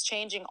into it, and it's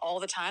changing all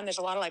the time. There's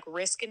a lot of like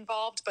risk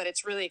involved, but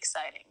it's really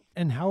exciting.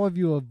 And how have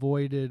you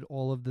avoided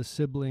all of the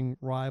sibling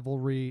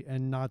rivalry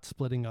and not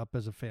splitting up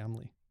as a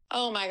family?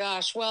 Oh my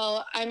gosh.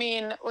 Well, I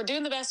mean, we're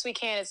doing the best we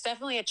can. It's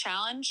definitely a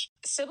challenge.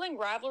 Sibling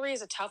rivalry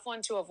is a tough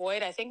one to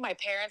avoid. I think my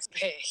parents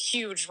played a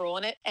huge role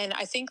in it. And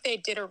I think they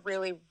did a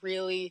really,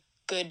 really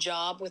good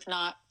job with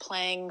not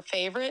playing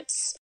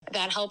favorites.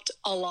 That helped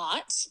a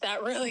lot.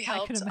 That really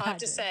helped, I have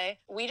to say.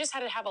 We just had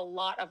to have a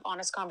lot of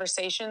honest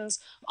conversations.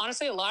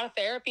 Honestly, a lot of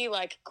therapy,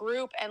 like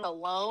group and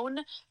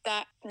alone,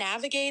 that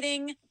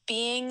navigating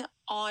being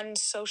on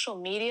social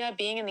media,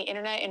 being in the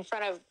internet in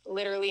front of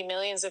literally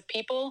millions of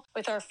people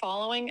with our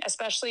following,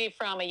 especially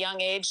from a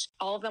young age.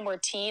 All of them were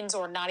teens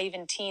or not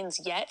even teens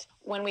yet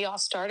when we all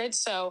started.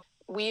 So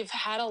we've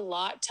had a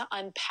lot to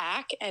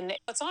unpack, and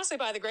it's honestly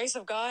by the grace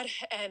of God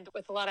and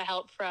with a lot of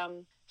help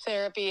from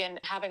therapy and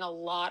having a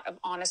lot of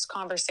honest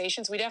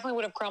conversations. We definitely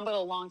would have crumbled a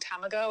long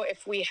time ago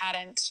if we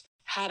hadn't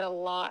had a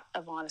lot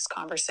of honest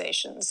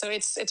conversations. So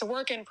it's a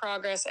work in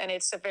progress, and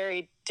it's a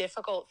very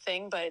difficult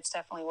thing, but it's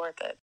definitely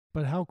worth it.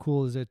 But how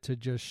cool is it to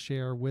just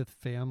share with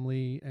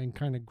family and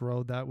kind of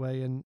grow that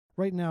way? And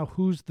right now,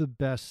 who's the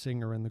best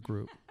singer in the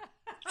group?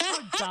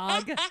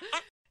 Dog.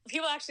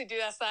 People actually do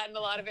ask that in a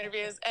lot of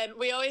interviews. And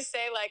we always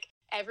say, like,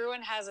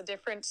 everyone has a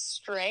different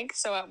strength.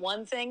 So at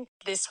one thing,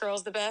 this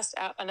girl's the best.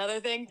 At another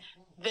thing,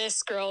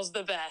 this girl's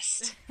the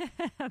best.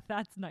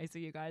 That's nice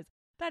of you guys.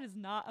 That is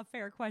not a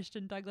fair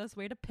question, Douglas.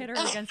 Way to pit her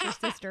against your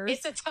sisters.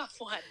 It's a tough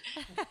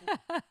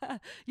one.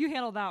 You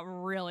handled that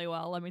really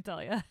well, let me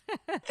tell you.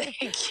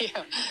 Thank you.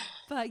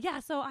 But yeah,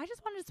 so I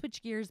just wanted to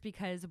switch gears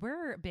because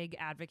we're big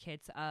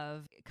advocates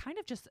of kind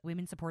of just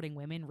women supporting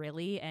women,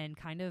 really, and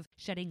kind of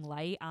shedding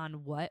light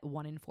on what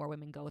 1 in 4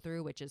 women go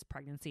through, which is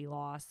pregnancy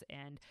loss.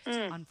 And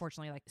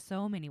unfortunately, like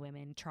so many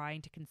women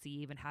trying to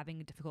conceive and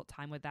having a difficult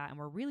time with that. And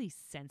we're really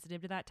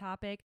sensitive to that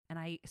topic. And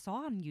I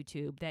saw on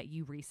YouTube that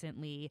you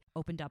recently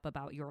opened up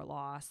about your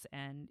loss.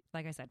 And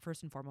like I said,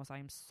 first and foremost, I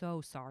am so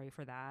sorry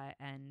for that.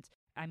 And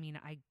I mean,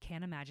 I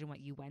can't imagine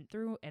what you went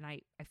through. And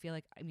I feel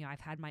like, I've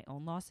had my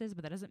own losses,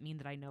 but that doesn't mean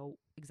that I know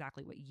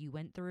exactly what you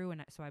went through.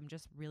 And so I'm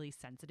just really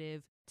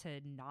sensitive to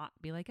not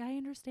be like, I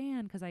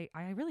understand, because I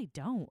really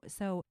don't.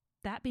 So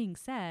that being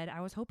said,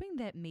 I was hoping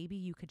that maybe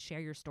you could share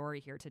your story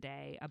here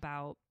today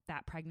about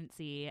that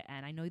pregnancy.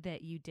 And I know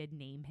that you did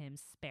name him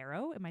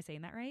Sparrow. Am I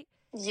saying that right?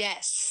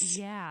 Yes.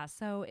 Yeah.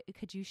 So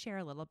could you share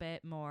a little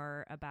bit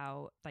more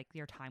about like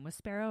your time with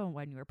Sparrow and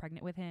when you were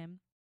pregnant with him?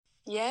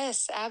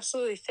 Yes,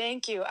 absolutely.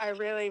 Thank you. I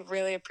really,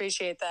 really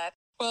appreciate that.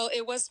 Well,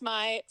 it was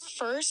my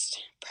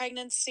first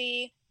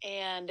pregnancy,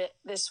 and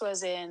this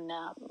was in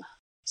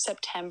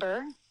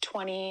September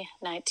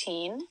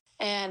 2019.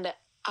 And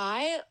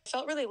I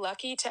felt really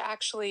lucky to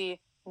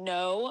actually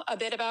know a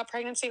bit about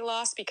pregnancy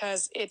loss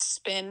because it's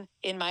been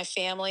in my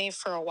family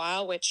for a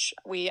while, which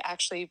we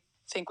actually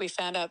think we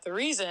found out the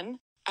reason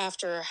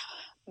after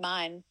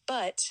mine.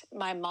 But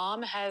my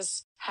mom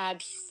has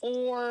had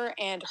 4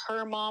 and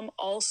her mom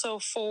also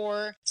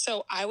 4.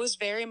 So I was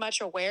very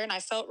much aware, and I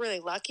felt really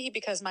lucky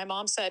because my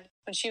mom said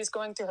when she was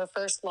going through her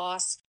first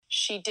loss,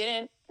 she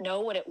didn't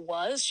know what it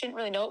was. She didn't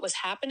really know what was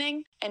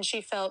happening. And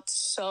she felt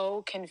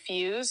so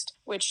confused,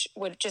 which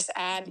would just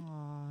add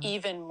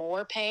even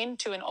more pain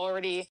to an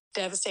already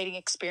devastating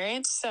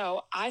experience.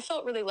 So I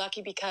felt really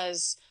lucky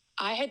because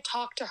I had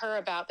talked to her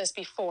about this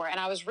before, and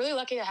I was really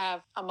lucky to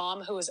have a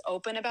mom who was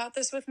open about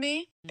this with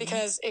me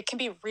because it can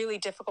be really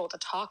difficult to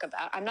talk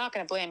about. I'm not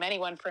going to blame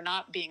anyone for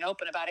not being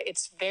open about it.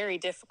 It's very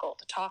difficult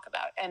to talk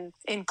about. And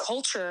in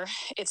culture,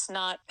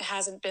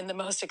 hasn't been the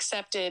most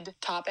accepted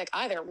topic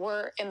either.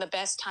 We're in the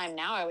best time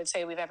now, I would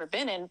say, we've ever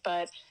been in,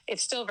 but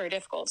it's still very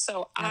difficult.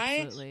 So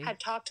Absolutely. I had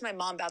talked to my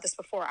mom about this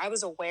before. I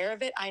was aware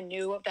of it. I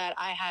knew that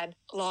I had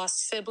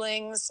lost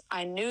siblings.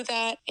 I knew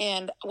that.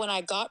 And when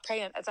I got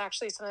pregnant, it's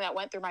actually something that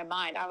went through my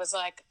mind. I was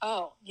like,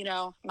 oh,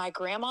 my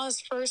grandma's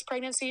first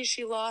pregnancy,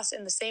 she lost,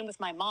 and the same with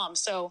my mom.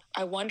 So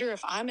I wonder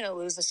if I'm going to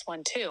lose this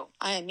one too.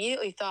 I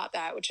immediately thought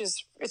that,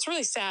 it's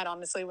really sad,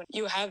 honestly, when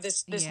you have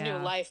this new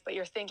life, but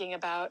you're thinking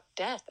about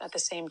death at the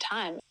same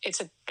time. It's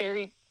a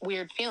very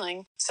weird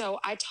feeling. So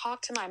I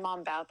talked to my mom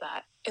about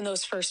that in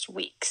those first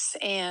weeks,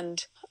 and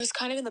it was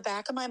kind of in the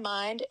back of my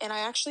mind. And I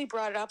actually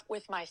brought it up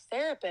with my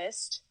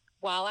therapist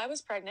while I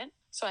was pregnant.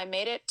 So I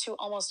made it to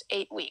almost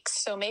 8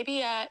 weeks. So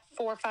maybe at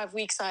 4 or 5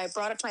 weeks, I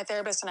brought it to my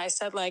therapist and I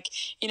said, like,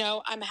 you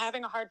know, I'm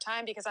having a hard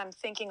time because I'm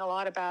thinking a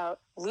lot about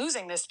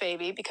losing this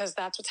baby because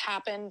that's what's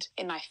happened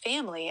in my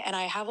family. And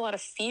I have a lot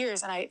of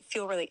fears and I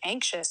feel really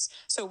anxious.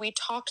 So we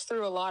talked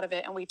through a lot of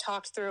it, and we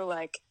talked through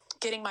like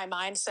getting my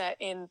mindset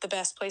in the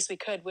best place we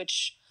could,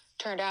 which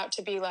turned out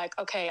to be like,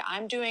 okay,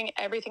 I'm doing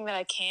everything that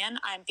I can.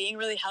 I'm being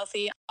really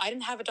healthy. I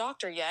didn't have a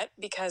doctor yet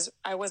because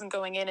I wasn't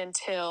going in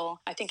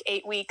until I think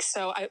 8 weeks.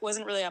 So I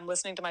wasn't really, I'm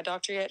listening to my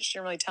doctor yet. She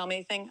didn't really tell me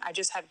anything. I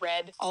just had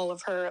read all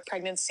of her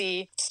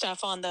pregnancy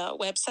stuff on the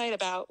website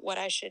about what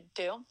I should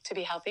do to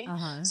be healthy.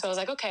 So I was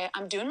like, okay,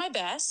 I'm doing my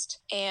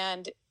best.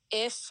 And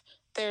if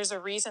there's a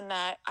reason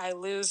that I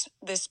lose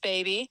this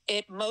baby,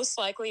 it most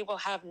likely will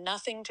have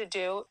nothing to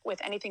do with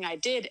anything I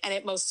did. And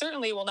it most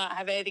certainly will not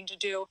have anything to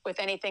do with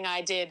anything I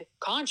did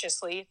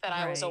consciously that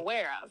I was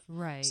aware of.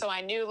 Right. So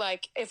I knew,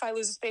 like, if I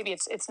lose this baby,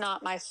 it's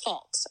not my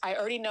fault. I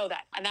already know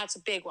that. And that's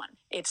a big one.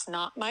 It's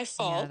not my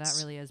fault. Yeah, that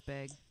really is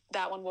big.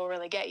 That one will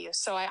really get you.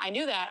 So I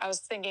knew that. I was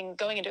thinking,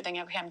 going into it,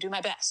 thinking, okay, I'm doing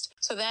my best.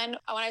 So then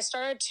when I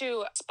started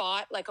to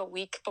spot like a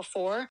week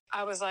before,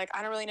 I was like,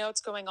 I don't really know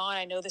what's going on.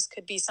 I know this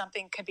could be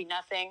something, could be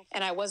nothing.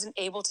 And I wasn't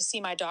able to see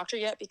my doctor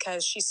yet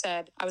because she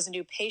said I was a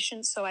new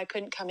patient, so I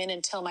couldn't come in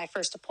until my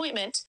first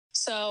appointment.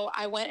 So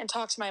I went and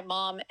talked to my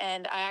mom,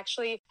 and I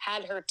actually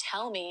had her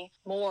tell me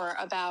more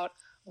about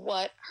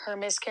what her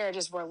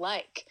miscarriages were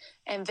like.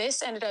 And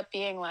this ended up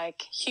being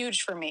like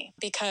huge for me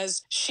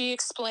because she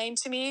explained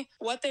to me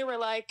what they were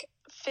like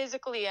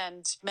physically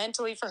and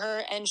mentally for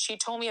her. And she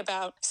told me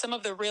about some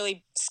of the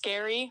really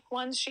scary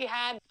ones she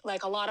had,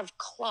 like a lot of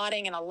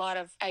clotting and a lot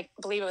of, I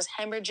believe it was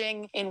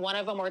hemorrhaging in one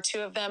of them or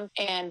two of them,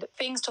 and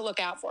things to look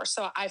out for.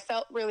 So I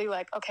felt really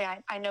like, okay,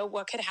 I know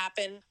what could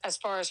happen as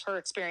far as her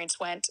experience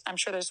went. I'm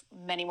sure there's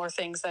many more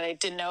things that I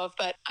didn't know of,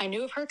 but I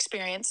knew of her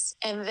experience.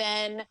 And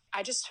then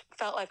I just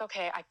felt like,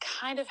 okay, I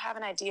kind of have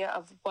an idea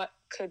of what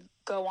could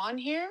go on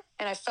here.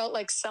 And I felt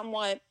like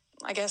somewhat,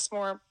 I guess,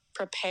 more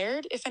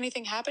prepared if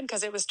anything happened,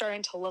 because it was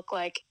starting to look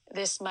like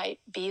this might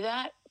be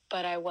that,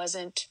 but I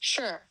wasn't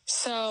sure.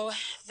 So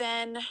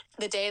then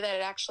the day that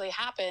it actually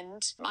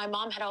happened, my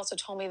mom had also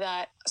told me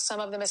that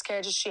some of the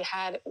miscarriages she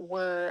had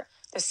were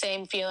the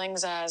same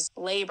feelings as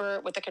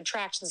labor with the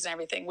contractions and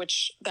everything,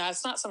 which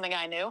that's not something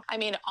I knew. I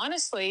mean,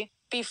 honestly,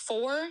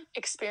 before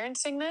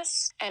experiencing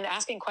this and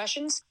asking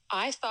questions,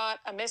 I thought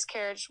a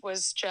miscarriage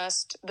was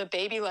just the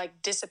baby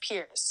like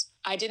disappears.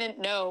 I didn't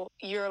know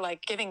you're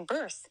like giving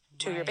birth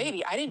to your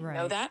baby. I didn't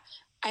know that.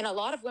 And a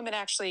lot of women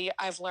actually,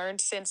 I've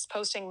learned since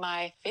posting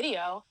my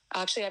video,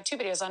 actually I have 2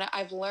 videos on it.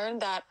 I've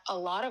learned that a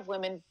lot of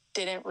women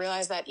didn't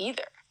realize that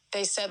either.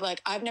 They said,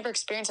 like, I've never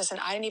experienced this, and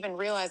I didn't even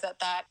realize that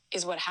that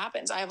is what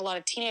happens. I have a lot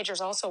of teenagers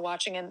also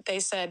watching, and they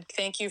said,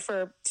 thank you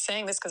for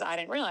saying this because I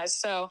didn't realize.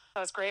 So I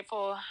was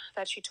grateful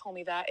that she told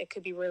me that it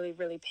could be really,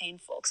 really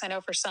painful. Because I know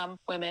for some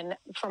women,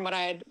 from what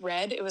I had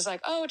read, it was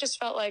like, oh, it just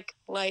felt like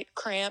light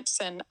cramps,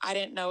 and I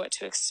didn't know what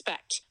to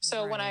expect.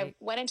 So when I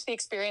went into the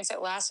experience,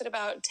 it lasted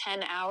about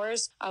 10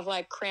 hours of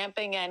like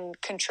cramping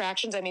and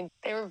contractions. I mean,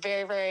 they were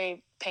very,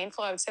 very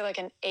painful. I would say like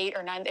an 8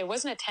 or 9. It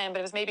wasn't a 10, but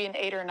it was maybe an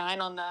 8 or 9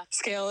 on the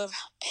scale of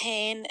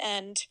pain.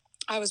 And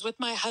I was with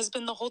my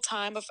husband the whole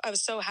time. I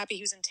was so happy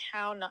he was in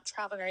town, not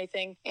traveling or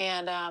anything.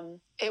 And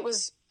it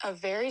was a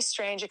very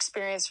strange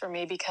experience for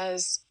me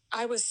because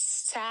I was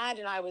sad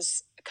and I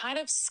was kind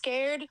of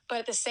scared, but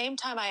at the same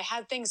time, I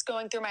had things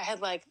going through my head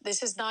like,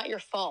 this is not your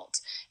fault.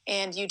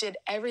 And you did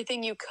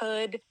everything you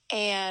could.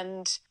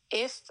 And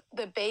if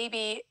the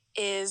baby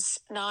is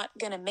not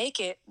going to make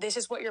it, this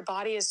is what your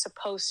body is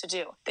supposed to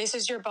do. This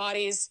is your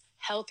body's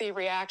healthy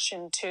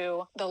reaction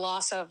to the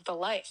loss of the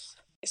life.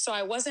 So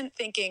I wasn't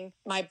thinking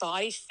my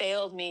body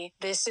failed me.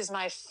 This is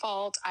my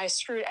fault. I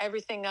screwed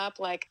everything up.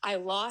 Like I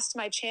lost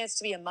my chance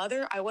to be a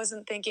mother. I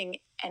wasn't thinking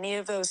any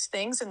of those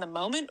things in the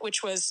moment,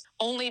 which was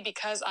only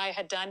because I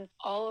had done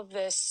all of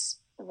this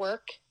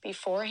work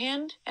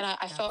beforehand. And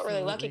I felt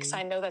really lucky because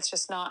I know that's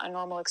just not a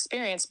normal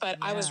experience, but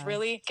I was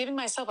really giving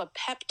myself a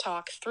pep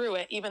talk through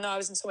it. Even though I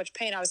was in so much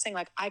pain, I was saying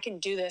like, I can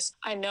do this.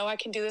 I know I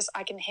can do this.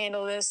 I can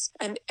handle this.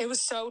 And it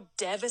was so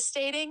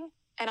devastating.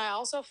 And I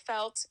also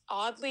felt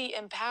oddly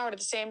empowered at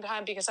the same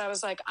time because I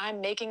was like,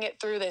 I'm making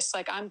it through this.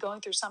 Like I'm going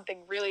through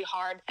something really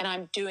hard and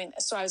I'm doing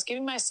this. So I was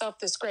giving myself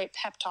this great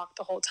pep talk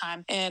the whole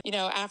time. And, you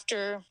know,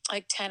 after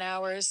like 10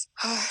 hours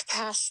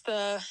past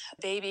the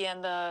baby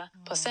and the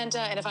placenta,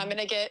 and if I'm going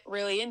to get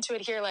really into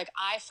it here, like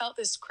I felt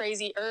this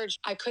crazy urge.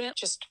 I couldn't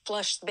just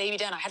flush the baby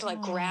down. I had to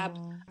like grab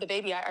the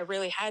baby. I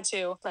really had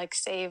to like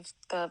save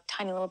the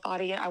tiny little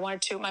body. I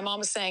wanted to. My mom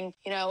was saying,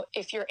 you know,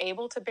 if you're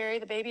able to bury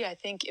the baby, I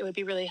think it would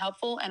be really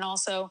helpful. And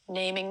also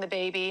naming the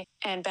baby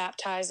and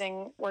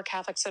baptizing. We're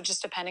Catholic, so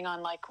just depending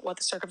on like what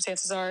the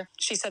circumstances are,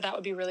 she said that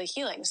would be really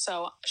healing.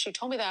 So she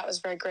told me that. I was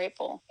very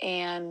grateful.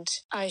 And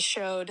I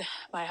showed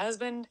my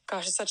husband,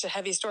 gosh, it's such a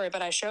heavy story,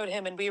 but I showed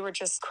him and we were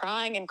just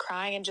crying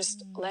and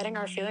just letting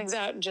our feelings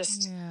out and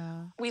just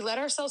we let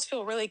ourselves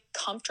feel really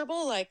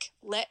comfortable, like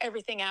let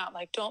everything out.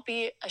 Like don't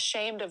be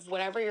ashamed of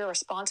whatever your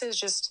response is,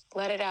 just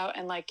let it out.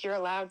 And like you're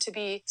allowed to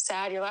be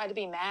sad, you're allowed to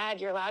be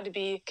mad, you're allowed to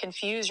be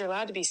confused, you're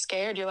allowed to be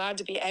scared, you're allowed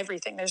to be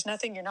everything. There's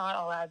nothing you're not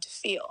allowed to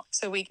feel.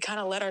 So we kind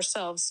of let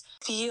ourselves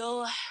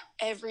feel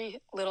every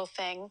little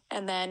thing.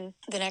 And then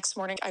the next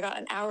morning I got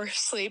an hour of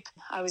sleep.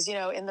 I was,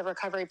 in the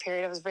recovery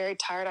period. I was very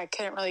tired. I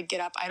couldn't really get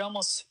up. I'd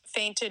almost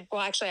fainted. Well,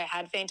 actually I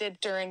had fainted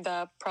during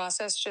the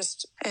process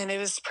and it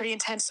was pretty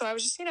intense. So I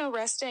was just,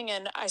 resting,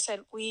 and I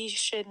said, we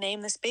should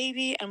name this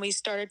baby. And we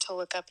started to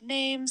look up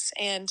names,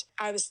 and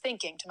I was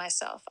thinking to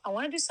myself, I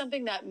want to do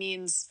something that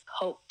means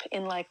hope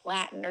in like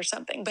Latin or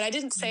something, but I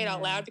didn't say it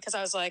out loud because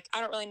I was like,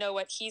 I don't really know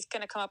what he's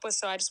going to come up with.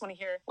 So I just want to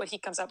hear what he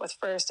comes up with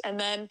first. And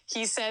then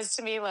he says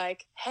to me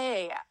like,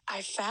 hey,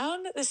 I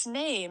found this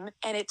name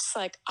and it's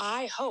like,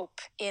 I hope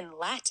in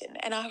Latin.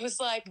 And I was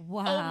like,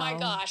 wow. Oh my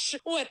gosh,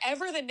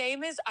 whatever the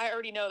name is, I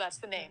already know that's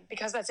the name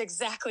because that's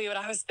exactly what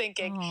I was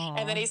thinking. Aww.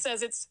 And then he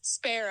says it's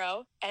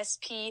Spero,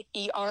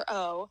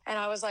 Spero. And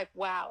I was like,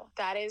 wow,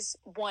 that is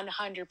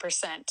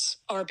 100%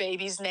 our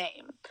baby's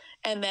name.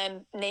 And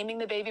then naming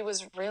the baby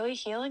was really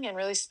healing and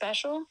really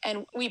special.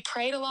 And we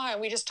prayed a lot, and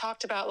we just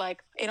talked about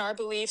like, in our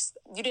beliefs,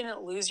 you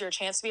didn't lose your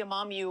chance to be a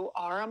mom. You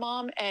are a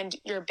mom, and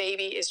your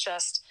baby is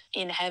just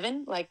in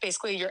heaven, like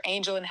basically your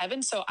angel in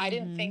heaven. So I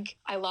didn't think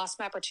I lost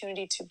my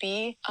opportunity to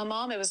be a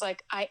mom. It was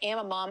like, I am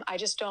a mom. I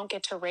just don't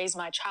get to raise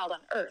my child on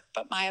earth,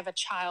 but I have a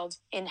child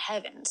in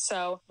heaven.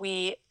 So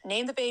we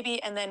named the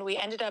baby, and then we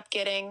ended up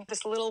getting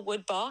this little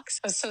wood box.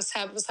 It was so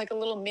sad. It was like a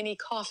little mini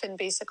coffin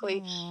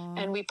basically.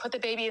 And we put the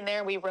baby in there,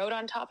 and we wrote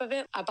on top of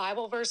it a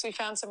Bible verse. We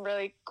found some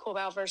really cool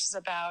Bible verses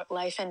about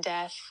life and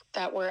death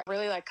that were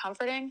really like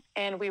comforting.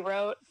 And we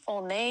wrote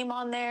full name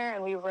on there,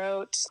 and we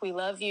wrote, we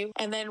love you.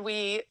 And then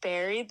we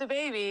buried the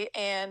baby,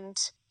 and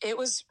it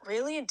was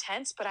really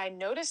intense, but I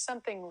noticed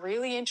something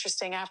really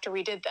interesting after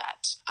we did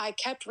that. I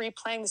kept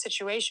replaying the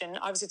situation.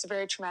 Obviously, it's a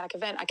very traumatic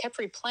event. I kept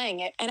replaying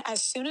it. And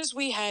as soon as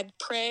we had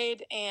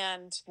prayed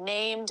and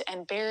named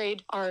and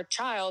buried our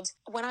child,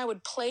 when I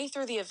would play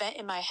through the event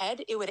in my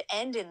head, it would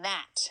end in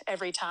that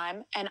every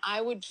time. And I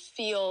would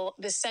feel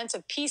this sense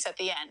of peace at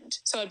the end.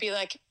 So I'd be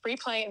like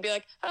replaying and be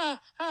like,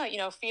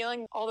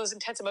 feeling all those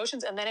intense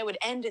emotions. And then it would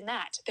end in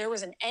that. There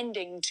was an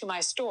ending to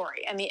my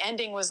story. And the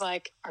ending was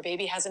like, our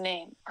baby has a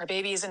name. Our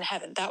baby is in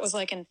heaven. That was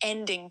like an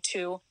ending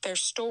to their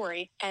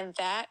story. And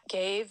that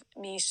gave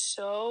me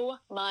so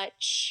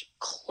much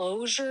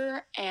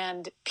closure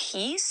and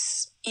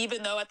peace,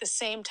 even though at the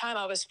same time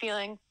I was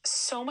feeling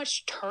so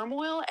much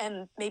turmoil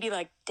and maybe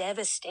like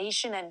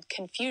devastation and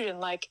confusion.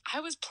 Like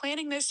I was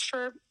planning this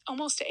for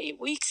almost 8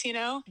 weeks,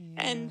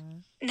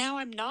 and now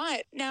I'm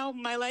not. Now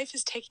my life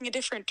is taking a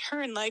different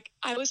turn. Like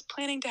I was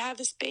planning to have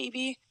this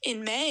baby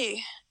in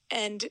May.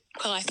 And,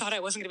 well, I thought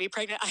I wasn't going to be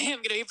pregnant. I am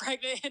going to be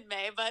pregnant in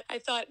May, but I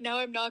thought, no,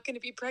 I'm not going to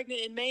be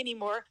pregnant in May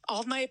anymore.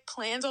 All my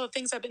plans, all the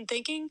things I've been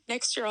thinking,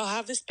 next year I'll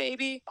have this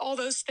baby. All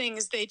those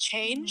things, they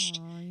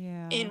changed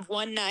in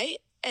one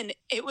night. And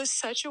it was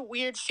such a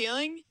weird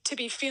feeling to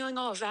be feeling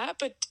all of that.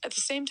 But at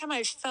the same time,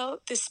 I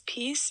felt this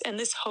peace and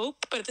this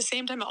hope. But at the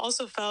same time, I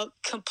also felt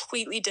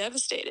completely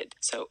devastated.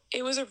 So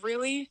it was a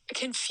really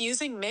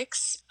confusing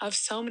mix of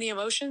so many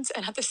emotions.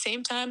 And at the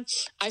same time,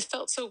 I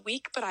felt so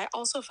weak, but I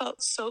also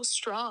felt so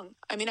strong.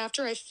 I mean,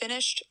 after I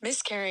finished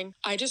miscarrying,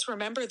 I just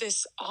remember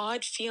this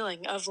odd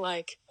feeling of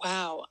like,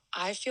 wow,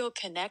 I feel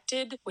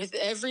connected with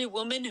every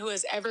woman who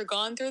has ever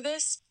gone through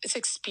this. This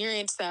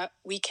experience that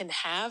we can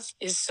have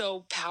is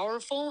so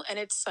powerful, and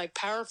it's like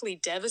powerfully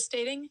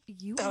devastating.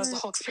 That was the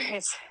whole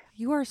experience.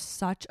 You are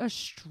such a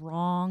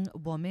strong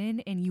woman,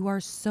 and you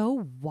are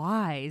so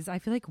wise. I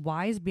feel like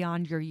wise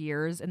beyond your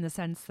years, in the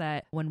sense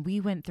that when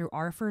we went through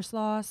our first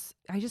loss,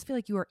 I just feel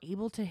like you are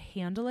able to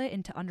handle it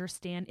and to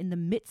understand in the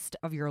midst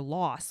of your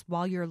loss,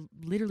 while you're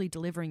literally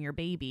delivering your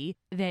baby,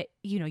 that,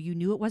 you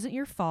knew it wasn't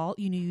your fault.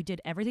 You knew you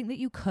did everything that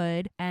you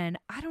could. And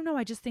I don't know,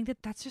 I just think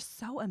that that's just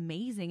so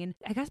amazing. And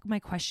I guess my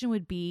question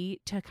would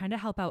be to kind of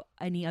help out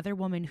any other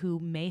woman who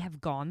may have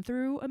gone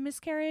through a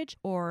miscarriage,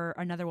 or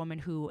another woman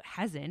who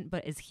hasn't,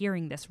 but is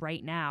hearing this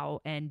right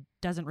now and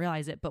doesn't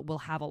realize it, but will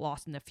have a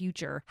loss in the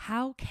future.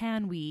 How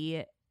can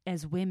we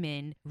as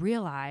women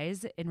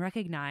realize and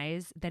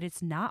recognize that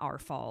it's not our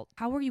fault?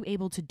 How were you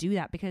able to do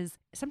that? Because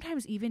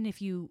sometimes even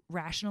if you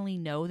rationally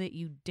know that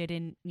you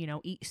didn't,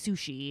 eat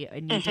sushi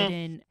and you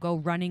didn't go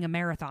running a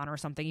marathon or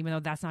something, even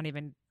though that's not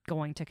even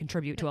going to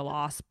contribute to a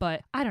loss,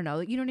 but I don't know,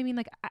 you know what I mean?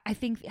 Like, I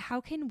think,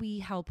 how can we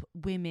help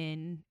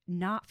women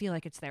not feel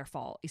like it's their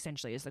fault,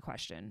 essentially, is the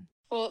question.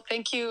 Well,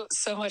 thank you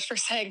so much for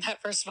saying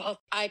that. First of all,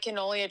 I can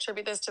only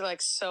attribute this to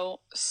like so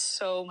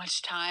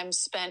much time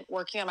spent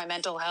working on my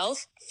mental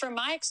health. From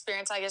my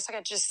experience, I guess I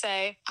could just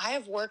say I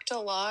have worked a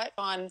lot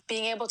on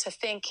being able to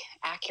think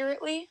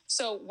accurately.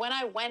 So when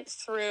I went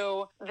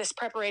through this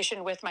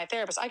preparation with my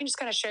therapist, I can just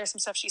kind of share some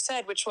stuff she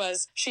said, which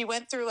was she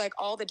went through like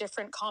all the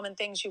different common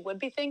things you would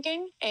be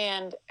thinking.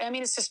 And I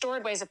mean, it's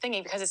distorted ways of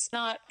thinking, because it's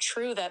not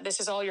true that this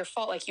is all your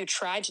fault. Like, you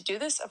tried to do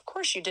this. Of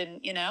course you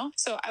didn't,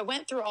 So I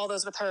went through all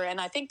those with her. And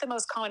I think the most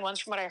most common ones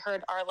from what I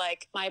heard are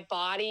like, my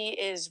body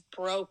is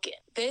broken.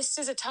 This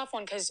is a tough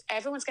one because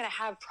everyone's going to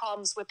have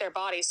problems with their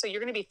body. So you're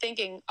going to be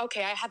thinking,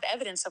 okay, I have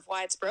evidence of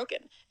why it's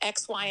broken,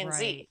 X, Y, and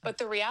Z. Right. But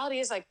the reality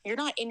is like, you're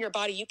not in your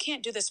body. You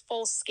can't do this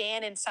full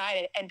scan inside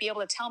it and be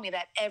able to tell me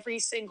that every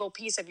single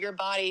piece of your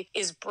body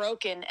is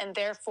broken and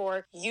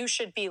therefore you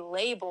should be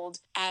labeled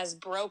as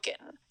broken.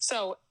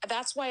 So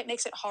that's why it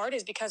makes it hard,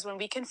 is because when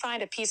we can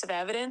find a piece of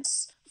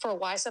evidence for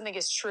why something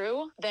is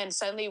true, then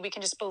suddenly we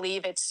can just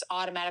believe it's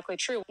automatically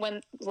true.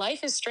 When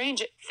life is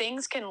strange,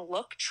 things can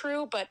look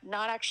true, but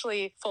not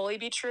actually fully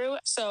be true.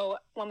 So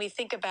when we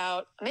think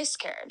about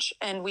miscarriage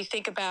and we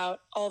think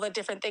about all the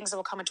different things that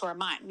will come into our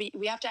mind,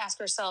 we have to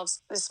ask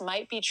ourselves, this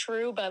might be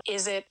true, but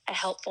is it a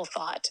helpful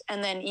thought?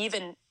 And then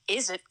even,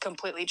 is it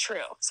completely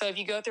true? So if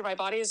you go through, my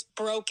body is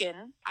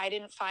broken, I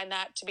didn't find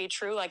that to be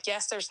true. Like,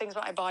 yes, there's things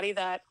about my body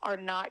that are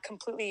not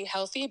completely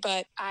healthy,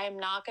 but I'm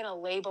not going to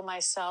label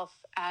myself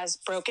as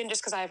broken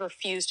just because I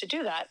refuse to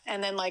do that.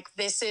 And then like,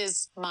 this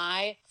is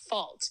my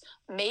fault.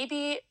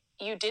 Maybe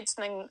you did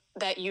something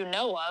that you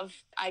know of.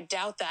 I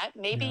doubt that.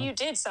 Maybe you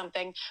did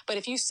something, but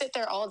if you sit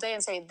there all day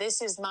and say,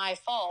 this is my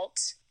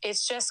fault,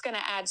 it's just going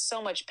to add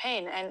so much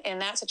pain. And in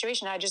that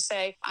situation, I just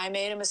say, I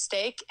made a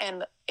mistake,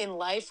 and in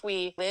life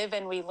we live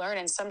and we learn.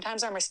 And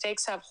sometimes our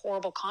mistakes have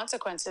horrible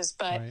consequences,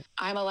 but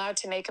I'm allowed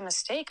to make a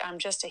mistake. I'm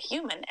just a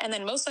human. And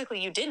then most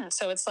likely you didn't.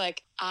 So it's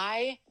like,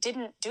 I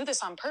didn't do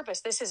this on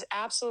purpose. This is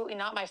absolutely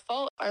not my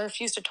fault. I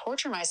refuse to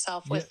torture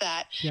myself with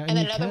that. Yeah, and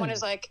then another one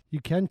is like,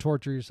 you can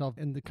torture yourself.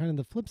 And the kind of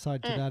the flip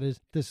side to that is,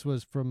 this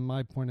was from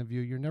my point of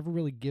view, you're never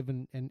really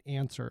given an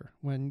answer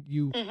when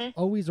you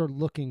always are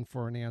looking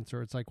for an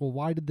answer. It's like, well,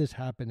 why did this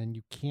happen? And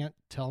you can't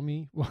tell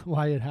me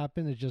why it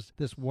happened. It's just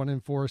this 1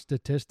 in 4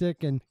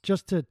 statistic. And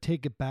just to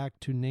take it back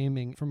to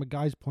naming, from a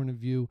guy's point of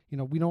view, you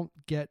know, we don't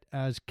get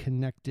as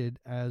connected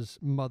as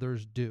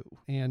mothers do.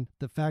 And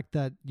the fact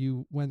that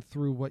you went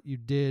through what you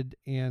did,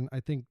 and I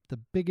think the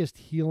biggest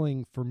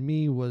healing for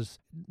me was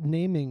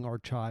naming our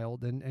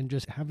child and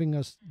just having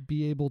us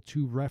be able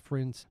to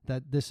reference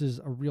that this is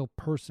a real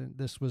person.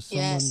 This was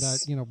someone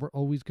that, you know, we're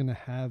always going to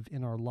have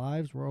in our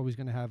lives. We're always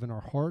going to have in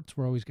our hearts.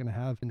 We're always going to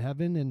have in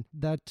heaven. And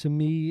that to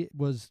me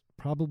was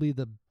probably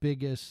the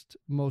biggest,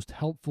 most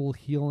helpful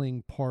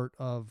healing part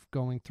of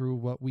going through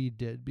what we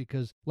did,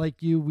 because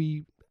like you,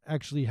 we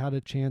actually had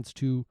a chance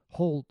to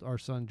hold our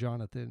son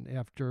Jonathan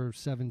after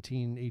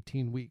 17,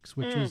 18 weeks,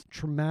 which was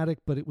traumatic,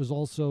 but it was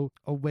also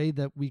a way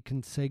that we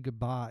can say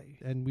goodbye.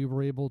 And we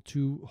were able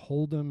to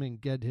hold him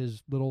and get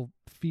his little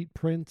feet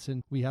prints,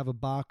 and we have a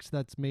box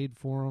that's made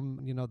for him,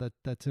 you know,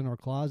 that's in our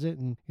closet.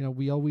 And, you know,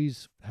 we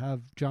always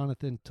have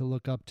Jonathan to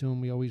look up to,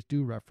 and we always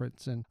do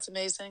reference. And it's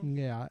amazing.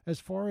 Yeah. As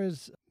far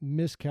as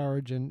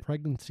miscarriage and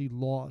pregnancy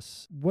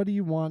loss, what do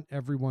you want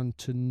everyone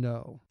to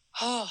know?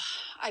 Oh,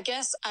 I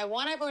guess I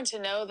want everyone to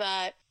know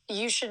that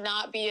you should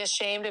not be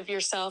ashamed of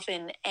yourself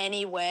in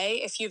any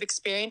way if you've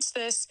experienced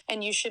this,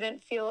 and you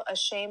shouldn't feel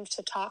ashamed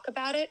to talk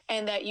about it,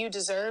 and that you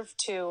deserve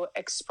to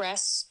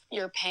express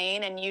your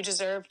pain, and you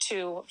deserve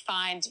to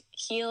find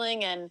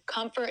healing and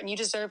comfort, and you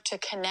deserve to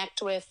connect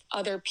with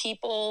other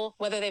people,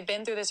 whether they've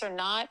been through this or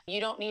not. You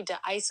don't need to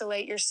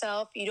isolate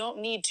yourself. You don't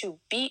need to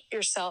beat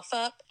yourself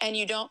up, and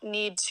you don't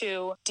need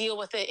to deal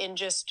with it in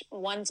just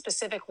one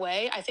specific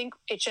way. I think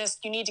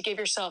you need to give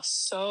yourself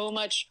so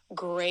much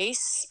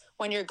grace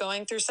when you're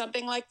going through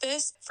something like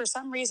this. For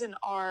some reason,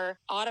 our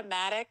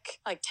automatic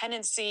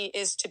tendency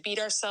is to beat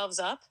ourselves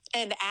up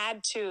and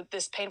add to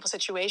this painful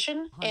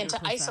situation 100%. And to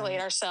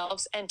isolate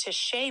ourselves and to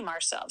shame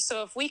ourselves.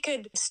 So if we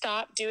could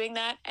stop doing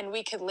that and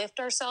we could lift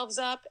ourselves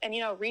up and,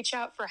 reach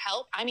out for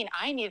help. I mean,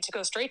 I needed to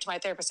go straight to my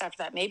therapist after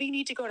that. Maybe you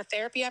need to go to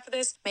therapy after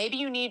this. Maybe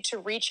you need to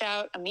reach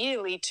out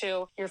immediately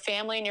to your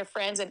family and your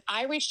friends. And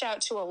I reached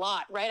out to a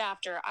lot right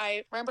after.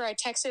 I remember I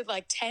texted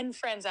 10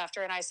 friends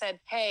after, and I said,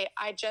 hey,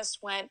 I just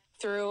went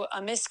through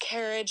a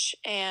miscarriage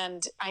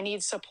and I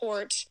need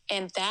support.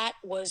 And that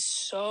was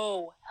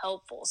so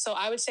helpful. So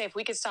I would say if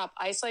we could stop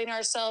isolating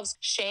ourselves,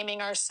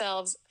 shaming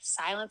ourselves,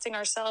 silencing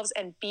ourselves,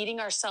 and beating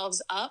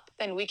ourselves up,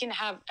 then we can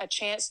have a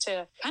chance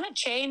to kind of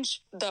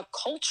change the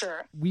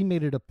culture. We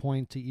made it a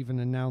point to even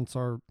announce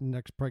our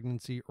next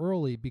pregnancy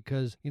early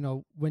because,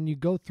 when you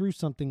go through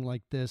something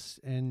like this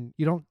and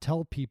you don't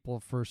tell people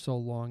for so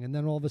long, and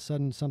then all of a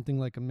sudden something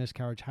like a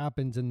miscarriage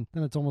happens, and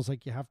then it's almost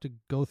like you have to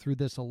go through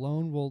this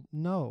alone. Well,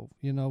 no,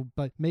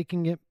 but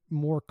making it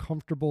more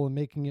comfortable and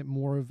making it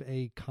more of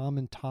a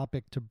common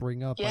topic to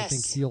bring up, I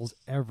think heals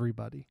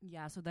everybody.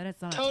 Yeah, so that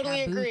it's not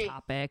totally a taboo agree.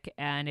 topic,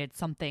 and it's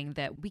something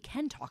that we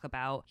can talk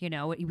about.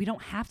 We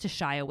don't have to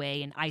shy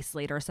away and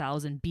isolate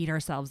ourselves and beat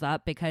ourselves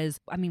up because,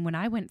 when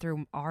I went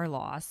through our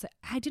loss,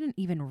 I didn't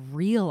even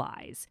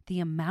realize the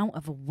amount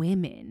of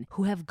women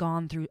who have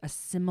gone through a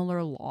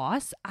similar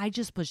loss. I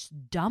just was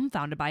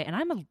dumbfounded by it, and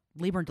I'm a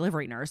labor and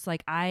delivery nurse.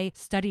 I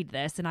studied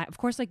this, and of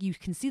course, you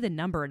can see the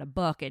number in a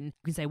book and you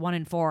can say 1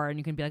 in 4 and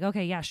you can be like,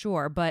 okay, yeah,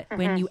 sure. But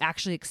when you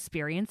actually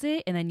experience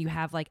it and then you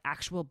have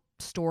actual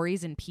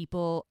stories and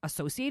people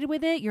associated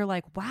with it, you're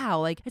like, wow,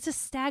 like it's a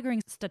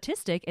staggering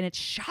statistic and it's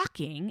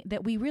shocking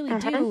that we really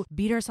do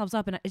beat ourselves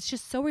up. And it's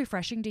just so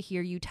refreshing to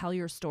hear you tell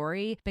your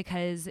story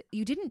because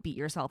you didn't beat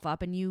yourself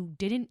up and you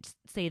didn't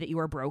say that you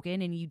were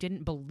broken and you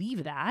didn't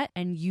believe that.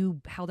 And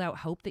you held out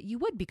hope that you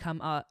would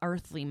become a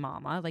earthly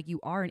mama. Like you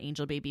are an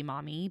angel baby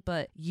mommy,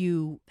 but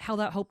you held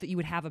out hope that you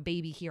would have a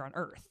baby here on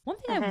earth. One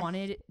thing I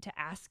wanted to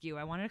ask you,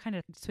 I wanted to kind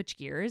of switch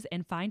gears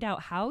and find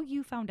out how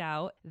you found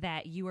out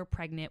that you were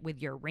pregnant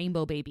with your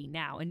rainbow baby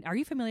now. And are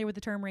you familiar with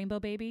the term rainbow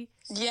baby?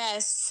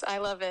 Yes, I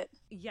love it.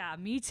 Yeah,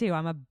 me too.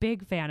 I'm a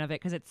big fan of it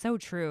because it's so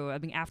true. I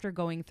mean, after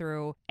going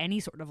through any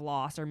sort of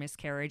loss or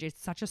miscarriage,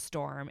 it's such a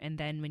storm. And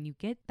then when you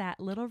get that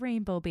little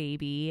rainbow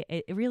baby,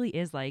 it really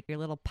is like your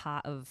little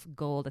pot of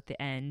gold at the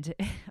end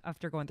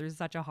after going through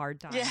such a hard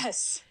time.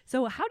 Yes.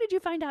 So how did you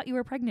find out you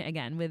were pregnant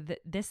again with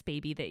this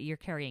baby that you're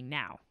carrying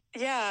now?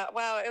 Yeah,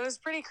 wow, it was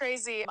pretty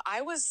crazy. I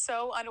was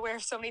so unaware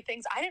of so many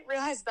things. I didn't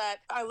realize that.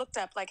 I looked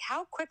up, like,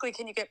 how quickly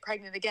can you get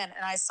pregnant again?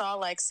 And I saw,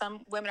 like,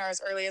 some women are as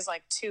early as,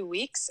 like, 2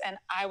 weeks, and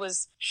I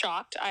was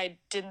shocked. I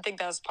didn't think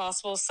that was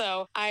possible.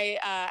 So I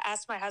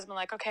asked my husband,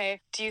 like,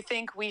 okay, do you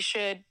think we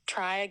should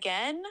try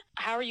again?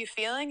 How are you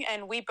feeling?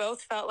 And we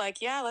both felt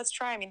like, yeah, let's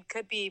try. I mean, it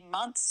could be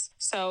months,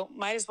 so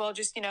might as well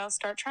just,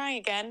 start trying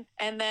again.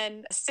 And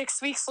then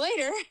 6 weeks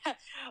later,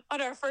 on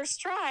our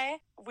first try,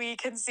 we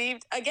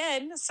conceived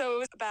again. So it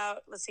was about,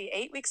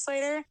 8 weeks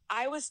later.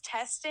 I was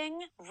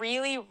testing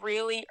really,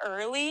 really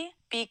early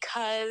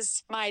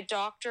because my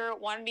doctor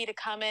wanted me to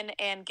come in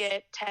and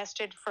get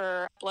tested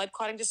for blood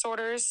clotting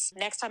disorders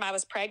next time I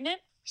was pregnant.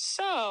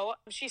 So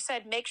she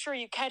said, make sure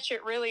you catch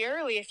it really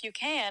early if you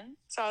can.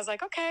 So I was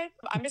like, okay,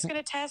 I'm just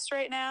going to test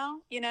right now,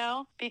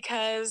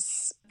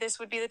 because this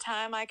would be the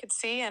time I could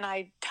see. And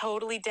I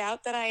totally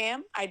doubt that I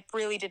am. I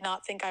really did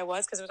not think I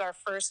was because it was our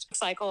first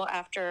cycle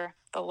after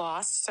the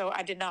loss. So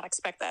I did not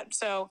expect that.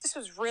 So this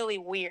was really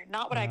weird.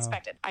 Not what I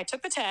expected. I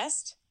took the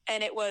test.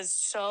 And it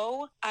was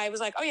I was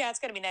like, oh yeah, it's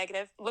going to be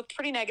negative. Looked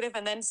pretty negative.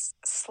 And then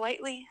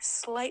slight,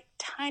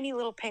 tiny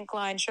little pink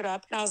line showed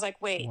up. And I was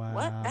like, wait,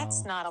 what?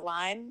 That's not a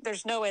line.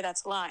 There's no way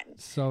that's a line.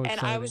 So exciting.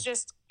 And I was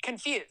just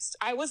confused.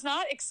 I was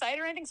not excited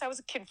or anything, so I was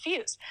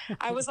confused.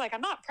 I was like, I'm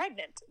not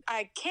pregnant.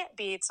 I can't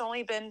be. It's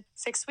only been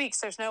 6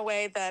 weeks. There's no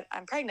way that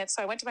I'm pregnant.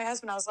 So I went to my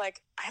husband. I was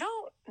like, I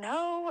don't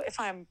know if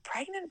I'm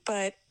pregnant,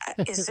 but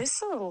is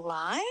this a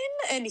line?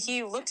 And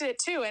he looked at it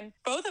too. And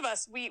both of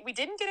us, we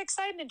didn't get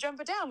excited and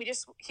jump it down. He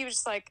was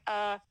just like,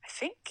 I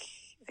think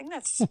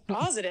that's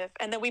positive.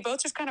 And then we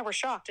both just kind of were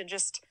shocked and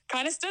just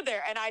kind of stood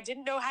there. And I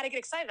didn't know how to get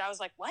excited. I was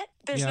like, what?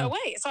 There's no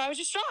way. So I was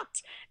just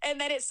shocked. And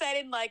then it said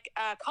in like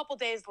a couple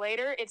days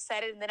later, it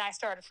said it. And then I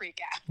started to freak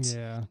out.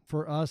 Yeah.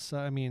 For us,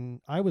 I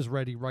mean, I was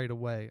ready right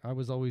away. I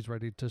was always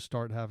ready to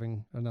start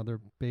having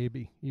another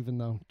baby, even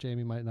though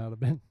Jamie might not have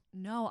been.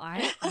 No,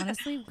 I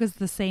honestly was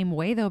the same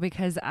way though,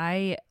 because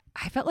I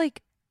felt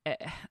like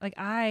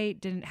I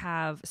didn't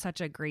have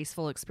such a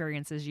graceful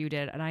experience as you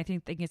did. And I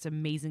think it's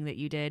amazing that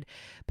you did,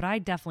 but I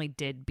definitely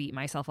did beat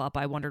myself up.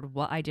 I wondered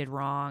what I did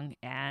wrong.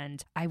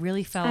 And I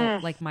really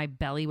felt like my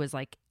belly was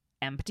like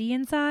empty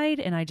inside.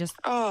 And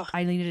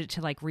I needed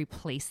to like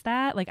replace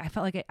that. Like I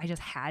felt like I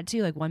just had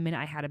to, like 1 minute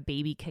I had a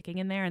baby kicking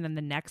in there and then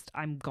the next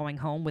I'm going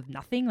home with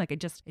nothing. Like it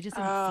just didn't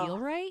feel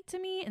right to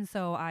me. And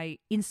so I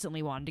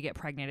instantly wanted to get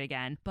pregnant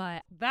again.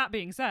 But that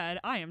being said,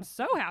 I am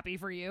so happy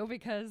for you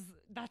because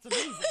that's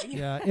amazing.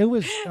 Yeah, it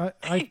was.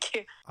 Thank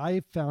you.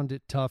 I found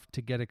it tough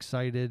to get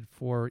excited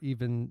for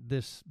even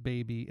this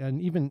baby. And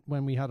even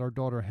when we had our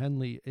daughter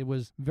Henley, it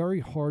was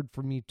very hard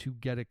for me to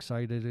get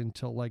excited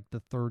until like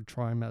the third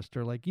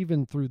trimester. Like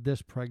even through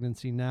this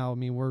pregnancy now, I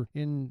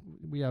mean,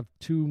 we have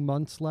 2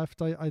 months left,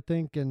 I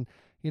think. And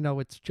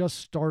it's just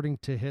starting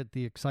to hit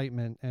the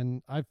excitement.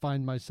 And I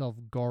find myself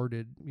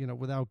guarded,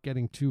 without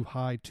getting too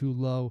high, too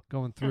low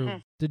going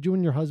through. Did you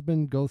and your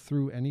husband go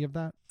through any of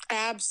that?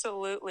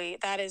 Absolutely.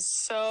 That is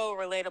so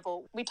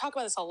relatable. We talk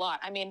about this a lot.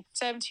 I mean,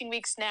 17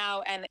 weeks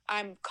now, and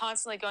I'm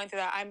constantly going through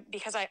that.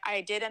 Because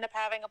I did end up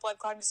having a blood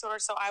clotting disorder.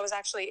 So I was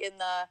actually in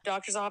the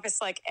doctor's office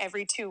like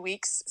every 2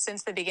 weeks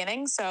since the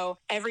beginning. So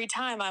every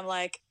time I'm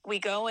like, we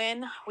go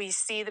in, we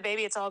see the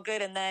baby, it's all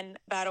good. And then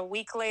about a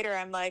week later,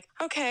 I'm like,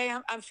 okay,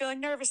 I'm feeling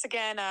nervous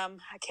again.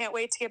 I can't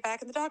wait to get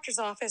back in the doctor's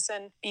office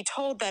and be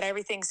told that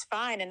everything's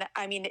fine. And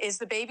I mean, is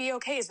the baby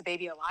okay? Is the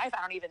baby alive?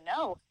 I don't even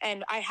know.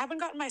 And I haven't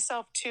gotten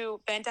myself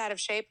too bent out of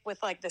shape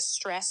with like the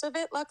stress of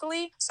it,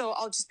 luckily. So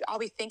I'll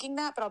be thinking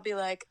that, but I'll be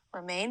like,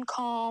 remain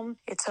calm.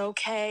 It's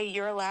okay.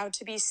 You're allowed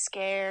to be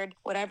scared.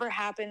 Whatever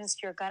happens,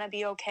 you're going to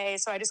be okay.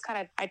 So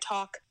I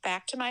talk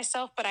back to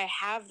myself, but I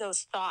have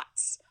those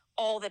thoughts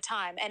all the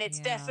time. And it's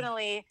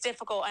definitely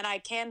difficult. And I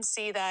can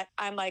see that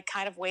I'm like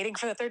kind of waiting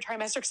for the third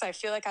trimester because I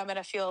feel like I'm going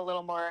to feel a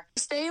little more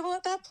stable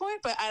at that point.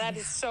 But that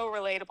is so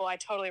relatable. I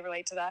totally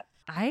relate to that.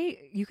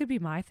 You could be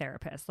my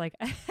therapist. Like,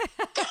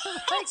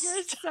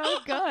 you're so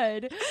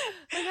good.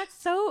 Like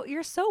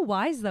you're so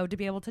wise though, to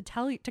be able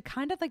to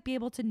kind of like be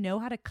able to know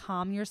how to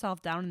calm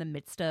yourself down in the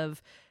midst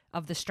of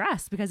of the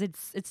stress, because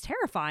it's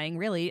terrifying,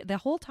 really. The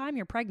whole time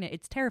you're pregnant,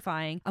 it's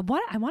terrifying.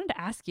 What I wanted to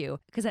ask you,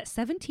 because at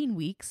 17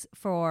 weeks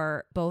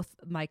for both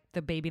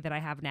the baby that I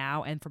have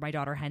now and for my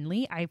daughter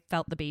Henley, I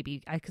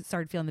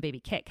started feeling the baby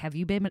kick. Have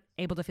you been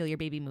able to feel your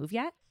baby move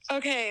yet?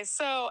 Okay,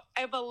 so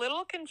I'm a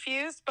little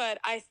confused, but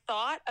I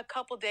thought a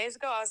couple days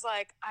ago, I was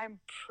like, I'm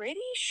pretty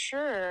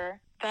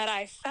sure that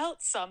I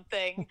felt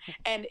something,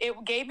 and it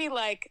gave me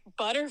like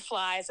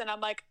butterflies, and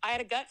I'm like, I had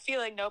a gut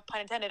feeling, no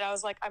pun intended. I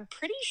was like, I'm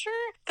pretty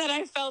sure that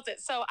I felt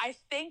it. So I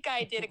think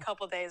I did a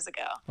couple days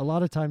ago. A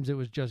lot of times it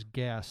was just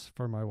gas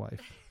for my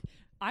wife.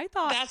 I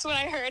thought That's what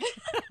I heard.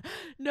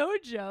 no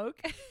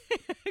joke,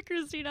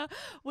 Christina,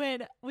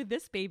 when with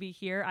this baby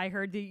here, I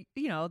heard the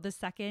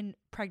second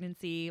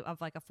pregnancy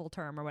of like a full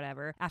term or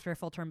whatever, after a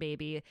full term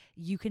baby,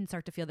 you can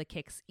start to feel the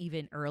kicks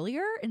even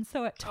earlier. And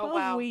so at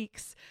 12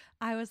 weeks,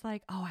 I was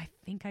like, oh, I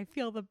think I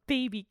feel the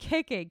baby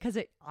kicking, because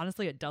it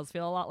does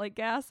feel a lot like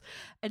gas.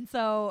 And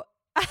so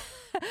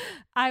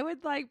I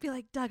would be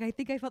like, Doug, I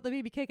think I felt the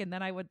baby kick. And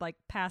then I would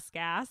pass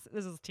gas.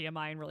 This is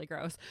TMI and really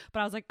gross. But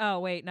I was like, oh,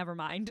 wait, never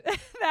mind.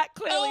 That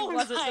clearly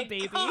wasn't the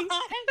baby.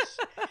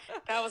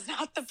 That was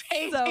not the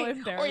baby. So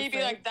embarrassing. Or you'd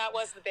be like, that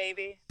was the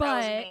baby.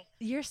 But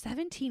you're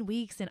 17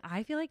 weeks. And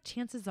I feel like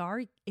chances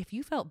are, if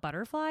you felt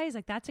butterflies,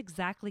 that's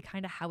exactly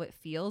kind of how it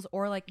feels.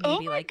 Or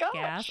maybe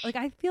gas.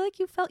 I feel like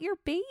you felt your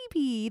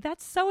baby.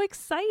 That's so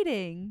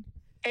exciting.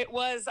 It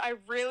was. I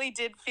really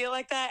did feel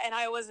like that. And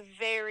I was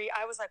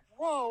like,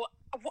 whoa,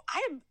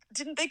 I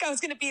didn't think I was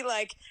going to be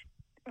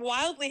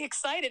wildly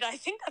excited. I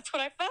think that's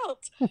what I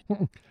felt.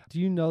 Do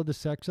you know the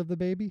sex of the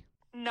baby?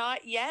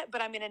 Not yet,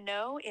 but I'm going to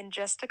know in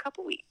just a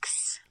couple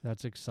weeks.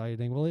 That's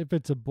exciting. Well, if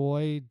it's a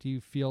boy, do you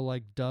feel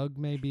like Doug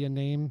may be a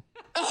name?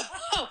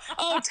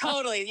 Oh,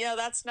 totally.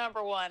 That's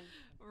number one.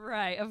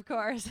 Right, of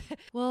course.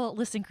 Well,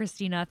 listen,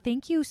 Christina,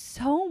 thank you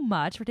so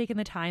much for taking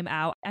the time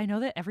out. I know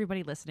that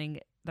everybody listening,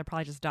 they're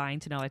probably just dying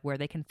to know where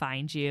they can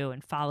find you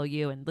and follow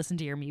you and listen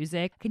to your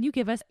music. Can you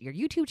give us your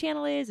YouTube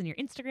channel is and your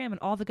Instagram and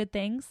all the good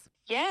things?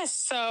 Yes.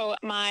 So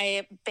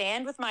my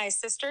band with my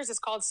sisters is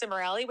called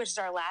Cimarelli, which is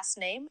our last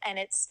name, and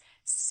it's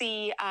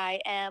Cimorelli.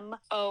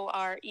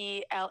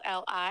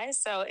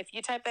 So if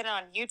you type that in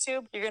on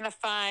YouTube, you're going to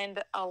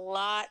find a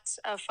lot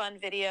of fun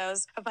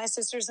videos of my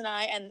sisters and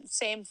I, and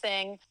same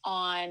thing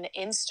on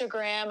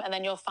Instagram. And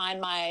then you'll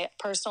find my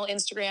personal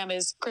Instagram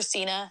is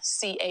Christina,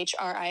 Christina,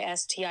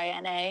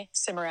 Cimarelli,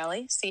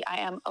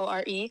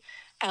 Cimorelli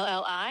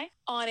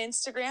on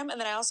Instagram. And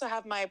then I also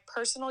have my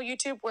personal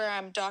YouTube where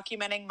I'm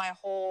documenting my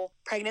whole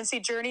pregnancy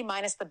journey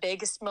minus the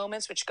biggest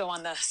moments, which go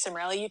on the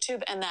Cimarelli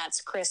YouTube. And that's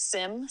Chris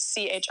Sim,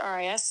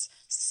 ChrisCim,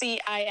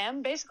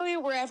 basically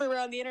wherever we're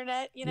on the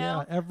internet,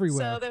 Yeah,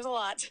 everywhere. So there's a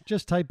lot.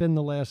 Just type in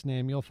the last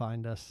name, you'll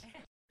find us.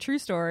 True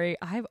story.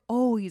 I've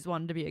always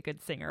wanted to be a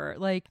good singer.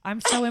 I'm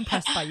so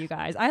impressed by you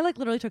guys. I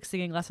literally took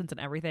singing lessons and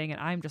everything,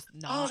 and I'm just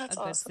not a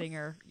good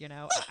singer.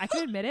 I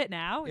can admit it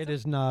now. It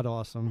is not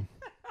awesome.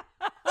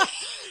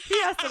 He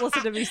has to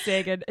listen to me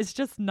sing, and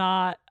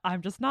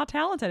I'm just not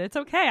talented. It's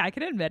okay. I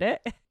can admit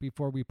it.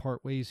 Before we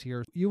part ways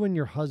here, you and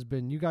your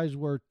husband, you guys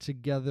were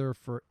together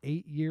for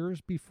 8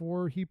 years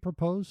before he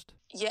proposed?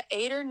 Yeah,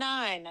 8 or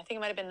 9. I think it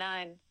might have been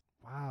 9.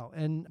 Wow.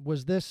 And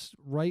was this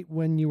right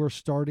when you were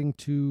starting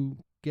to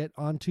get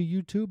onto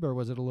YouTube, or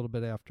was it a little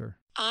bit after?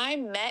 I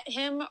met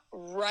him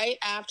right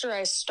after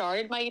I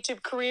started my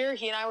YouTube career.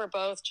 He and I were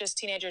both just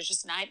teenagers,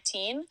 just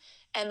 19.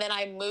 And then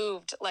I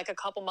moved a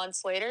couple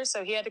months later.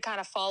 So he had to kind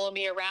of follow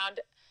me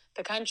around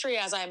the country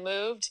as I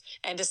moved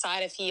and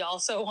decide if he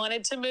also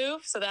wanted to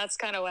move. So that's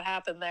kind of what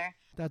happened there.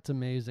 That's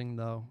amazing,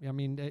 though. I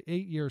mean,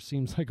 8 years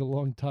seems like a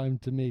long time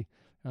to me.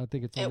 I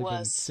think it's only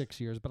been 6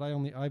 years, but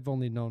I've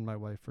only known my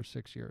wife for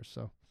 6 years.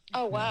 So.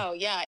 Oh, wow.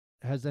 Yeah.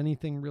 Has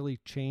anything really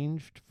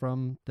changed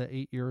from the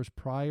 8 years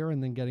prior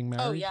and then getting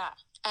married? Oh, yeah.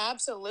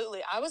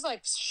 Absolutely. I was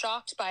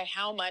shocked by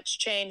how much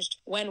changed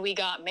when we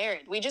got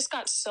married. We just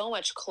got so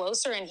much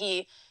closer, and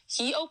he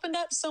opened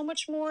up so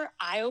much more.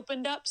 I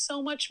opened up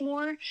so much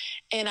more.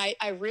 And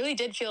I really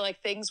did feel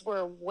like things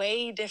were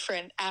way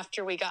different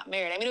after we got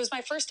married. I mean, it was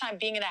my first time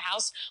being in a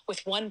house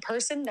with one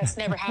person. That's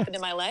never happened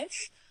in my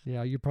life.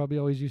 Yeah, you're probably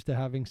always used to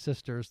having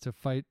sisters to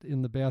fight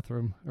in the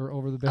bathroom or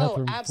over the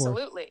bathroom. Oh,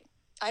 absolutely.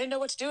 I didn't know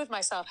what to do with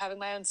myself having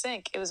my own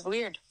sink. It was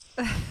weird.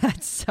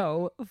 That's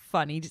so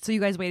funny. So you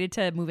guys waited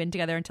to move in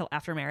together until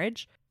after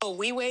marriage? Oh,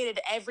 we waited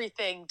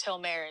everything till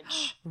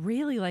marriage.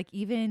 Really?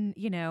 even,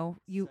 yeah.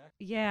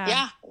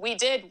 Yeah, we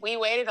did. We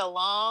waited a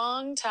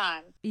long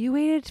time. You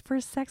waited for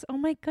sex? Oh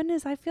my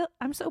goodness.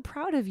 I'm so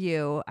proud of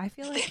you. I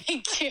feel like.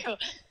 Thank you.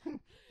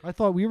 I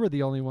thought we were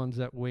the only ones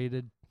that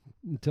waited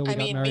until we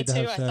got married to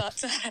have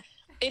sex. I thought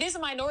it is a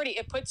minority.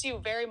 It puts you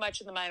very much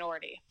in the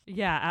minority.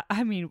 Yeah.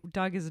 I mean,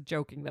 Doug is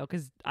joking, though,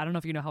 because I don't know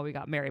if you know how we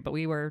got married, but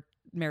we were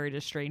married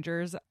as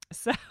strangers.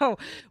 So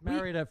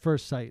married at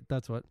first sight.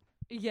 That's what.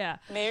 Yeah.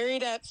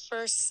 Married at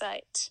First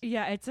Sight.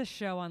 Yeah, it's a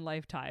show on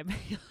Lifetime.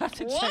 You'll have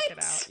to check What?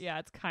 it out. Yeah,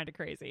 it's kind of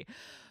crazy.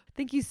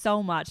 Thank you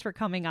so much for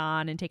coming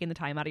on and taking the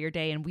time out of your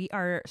day. And we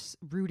are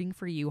rooting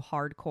for you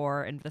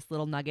hardcore and this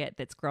little nugget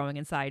that's growing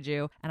inside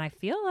you. And I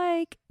feel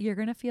like you're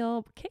going to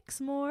feel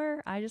kicks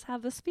more. I just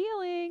have this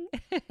feeling.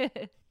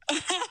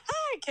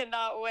 I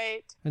cannot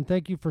wait. And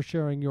thank you for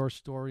sharing your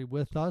story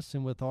with us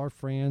and with our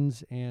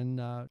friends.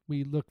 And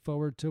we look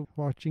forward to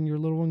watching your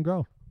little one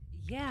grow.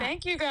 Yeah.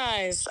 Thank you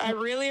guys. I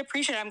really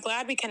appreciate it. I'm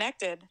glad we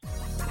connected.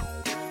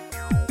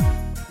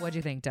 What'd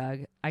you think, Doug?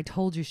 I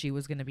told you she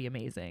was going to be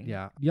amazing.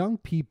 Yeah. Young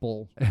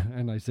people,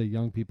 and I say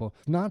young people,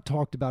 not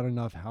talked about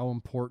enough how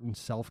important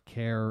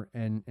self-care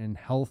and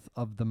health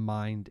of the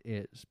mind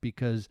is,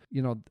 because,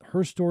 you know,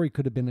 her story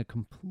could have been a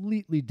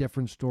completely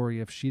different story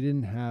if she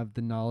didn't have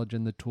the knowledge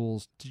and the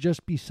tools to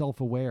just be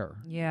self-aware.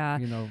 Yeah.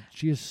 You know,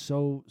 she is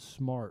so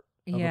smart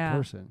of a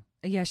person.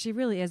 Yeah, she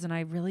really is. And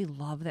I really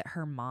love that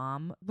her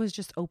mom was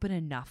just open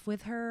enough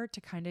with her to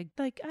kind of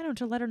like, I don't know,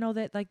 to let her know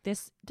that like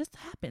this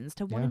happens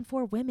to 1 in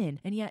 4 women.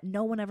 And yet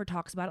no one ever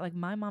talks about it. Like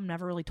my mom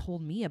never really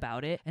told me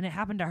about it, and it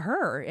happened to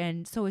her.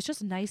 And so it's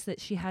just nice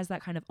that she has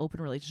that kind of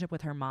open relationship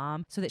with her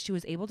mom so that she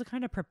was able to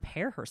kind of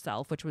prepare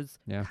herself, which was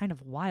kind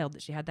of wild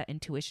that she had that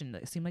intuition.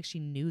 That it seemed like she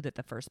knew that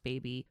the first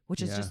baby,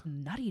 which is just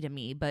nutty to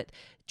me. But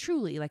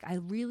truly, like I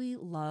really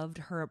loved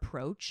her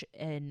approach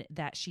and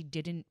that she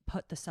didn't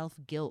put the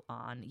self-guilt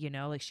on, you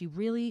know, like she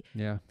really,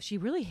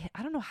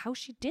 I don't know how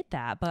she did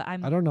that, but I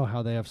don't know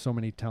how they have so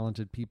many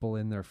talented people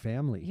in their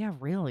family. Yeah,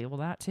 really. Well,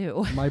 that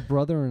too. My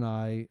brother and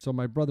I, so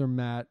my brother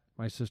Matt,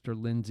 my sister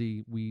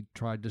Lindsay, we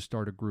tried to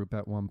start a group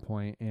at one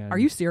point. And are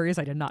you serious?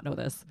 I did not know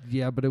this.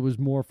 Yeah, but it was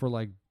more for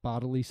like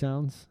bodily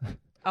sounds.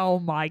 Oh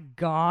my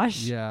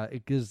gosh. Yeah,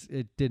 because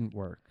it didn't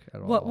work at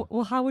all.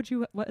 Well, how would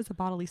you, what is a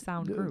bodily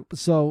sound group?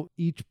 So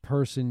each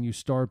person, you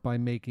start by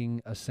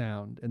making a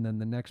sound, and then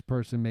the next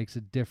person makes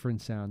a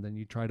different sound, then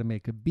you try to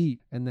make a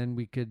beat, and then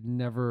we could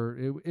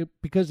never,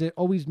 because it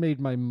always made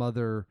my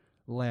mother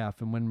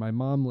laugh, and when my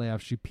mom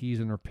laughs, she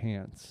pees in her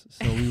pants.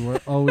 So we were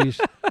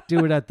always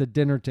do it at the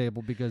dinner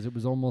table because it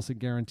was almost a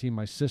guarantee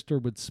my sister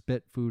would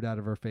spit food out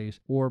of her face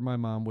or my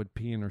mom would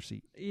pee in her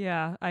seat.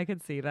 Yeah, I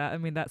could see that. I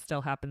mean, that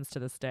still happens to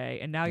this day.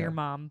 And now your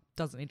mom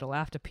doesn't need to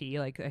laugh to pee.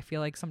 Like, I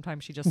feel like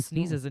sometimes she just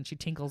sneezes and she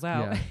tinkles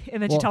out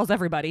and then she tells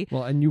everybody.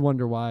 Well, and you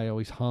wonder why I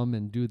always hum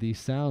and do these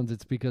sounds.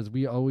 It's because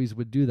we always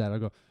would do that. I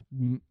go,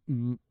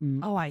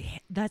 oh,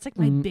 that's like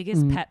my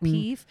biggest pet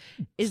peeve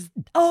is,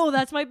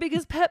 that's my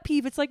biggest pet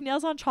peeve. It's like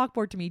nails on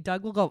chalkboard to me.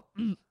 Doug will go,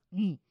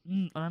 and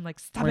I'm like,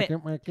 stop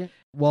it.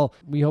 Well,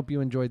 we hope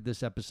you enjoyed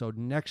this episode.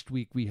 Next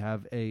week, we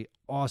have a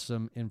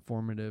awesome,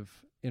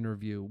 informative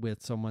interview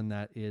with someone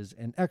that is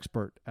an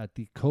expert at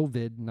the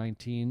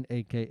COVID-19,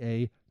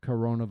 aka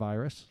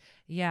coronavirus.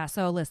 Yeah.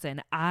 So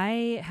listen,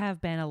 I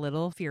have been a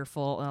little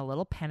fearful and a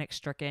little panic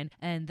stricken.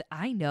 And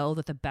I know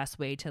that the best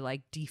way to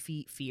like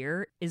defeat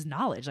fear is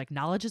knowledge. Like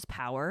knowledge is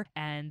power,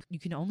 and you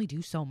can only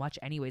do so much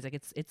anyways. Like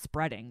it's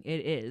spreading.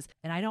 It is.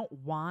 And I don't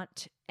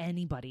want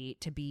anybody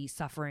to be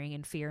suffering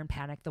in fear and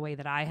panic the way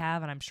that I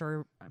have. And I'm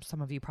sure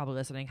some of you probably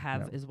listening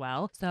have as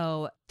well.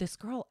 So this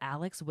girl,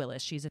 Alex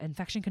Willis, she's an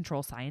infection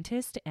control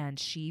scientist, and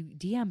she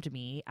DM'd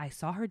me. I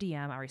saw her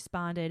DM. I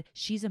responded.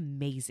 She's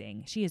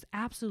amazing. She is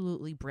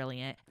absolutely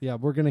brilliant. Yeah,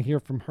 we're going to hear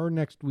from her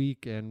next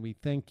week, and we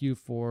thank you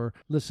for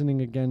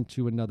listening again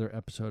to another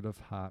episode of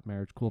Hot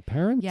Marriage Cool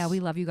Parents. Yeah, we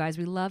love you guys.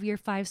 We love your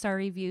 5-star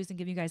reviews and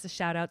give you guys a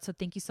shout out. So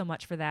thank you so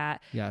much for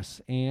that.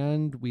 Yes,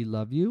 and we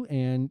love you.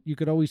 And you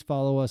could always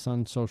follow us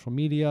on social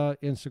media,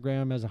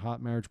 Instagram as a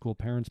Hot Marriage Cool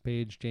Parents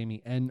page,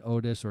 Jamie N.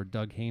 Otis or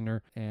Doug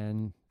Hayner.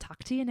 And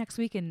talk to you next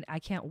week. And I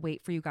can't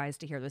wait for you guys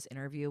to hear this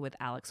interview with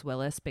Alex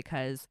Willis,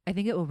 because I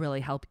think it will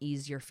really help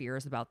ease your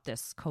fears about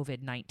this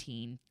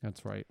COVID-19.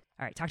 That's right.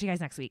 All right. Talk to you guys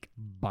next week.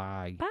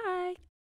 Bye. Bye.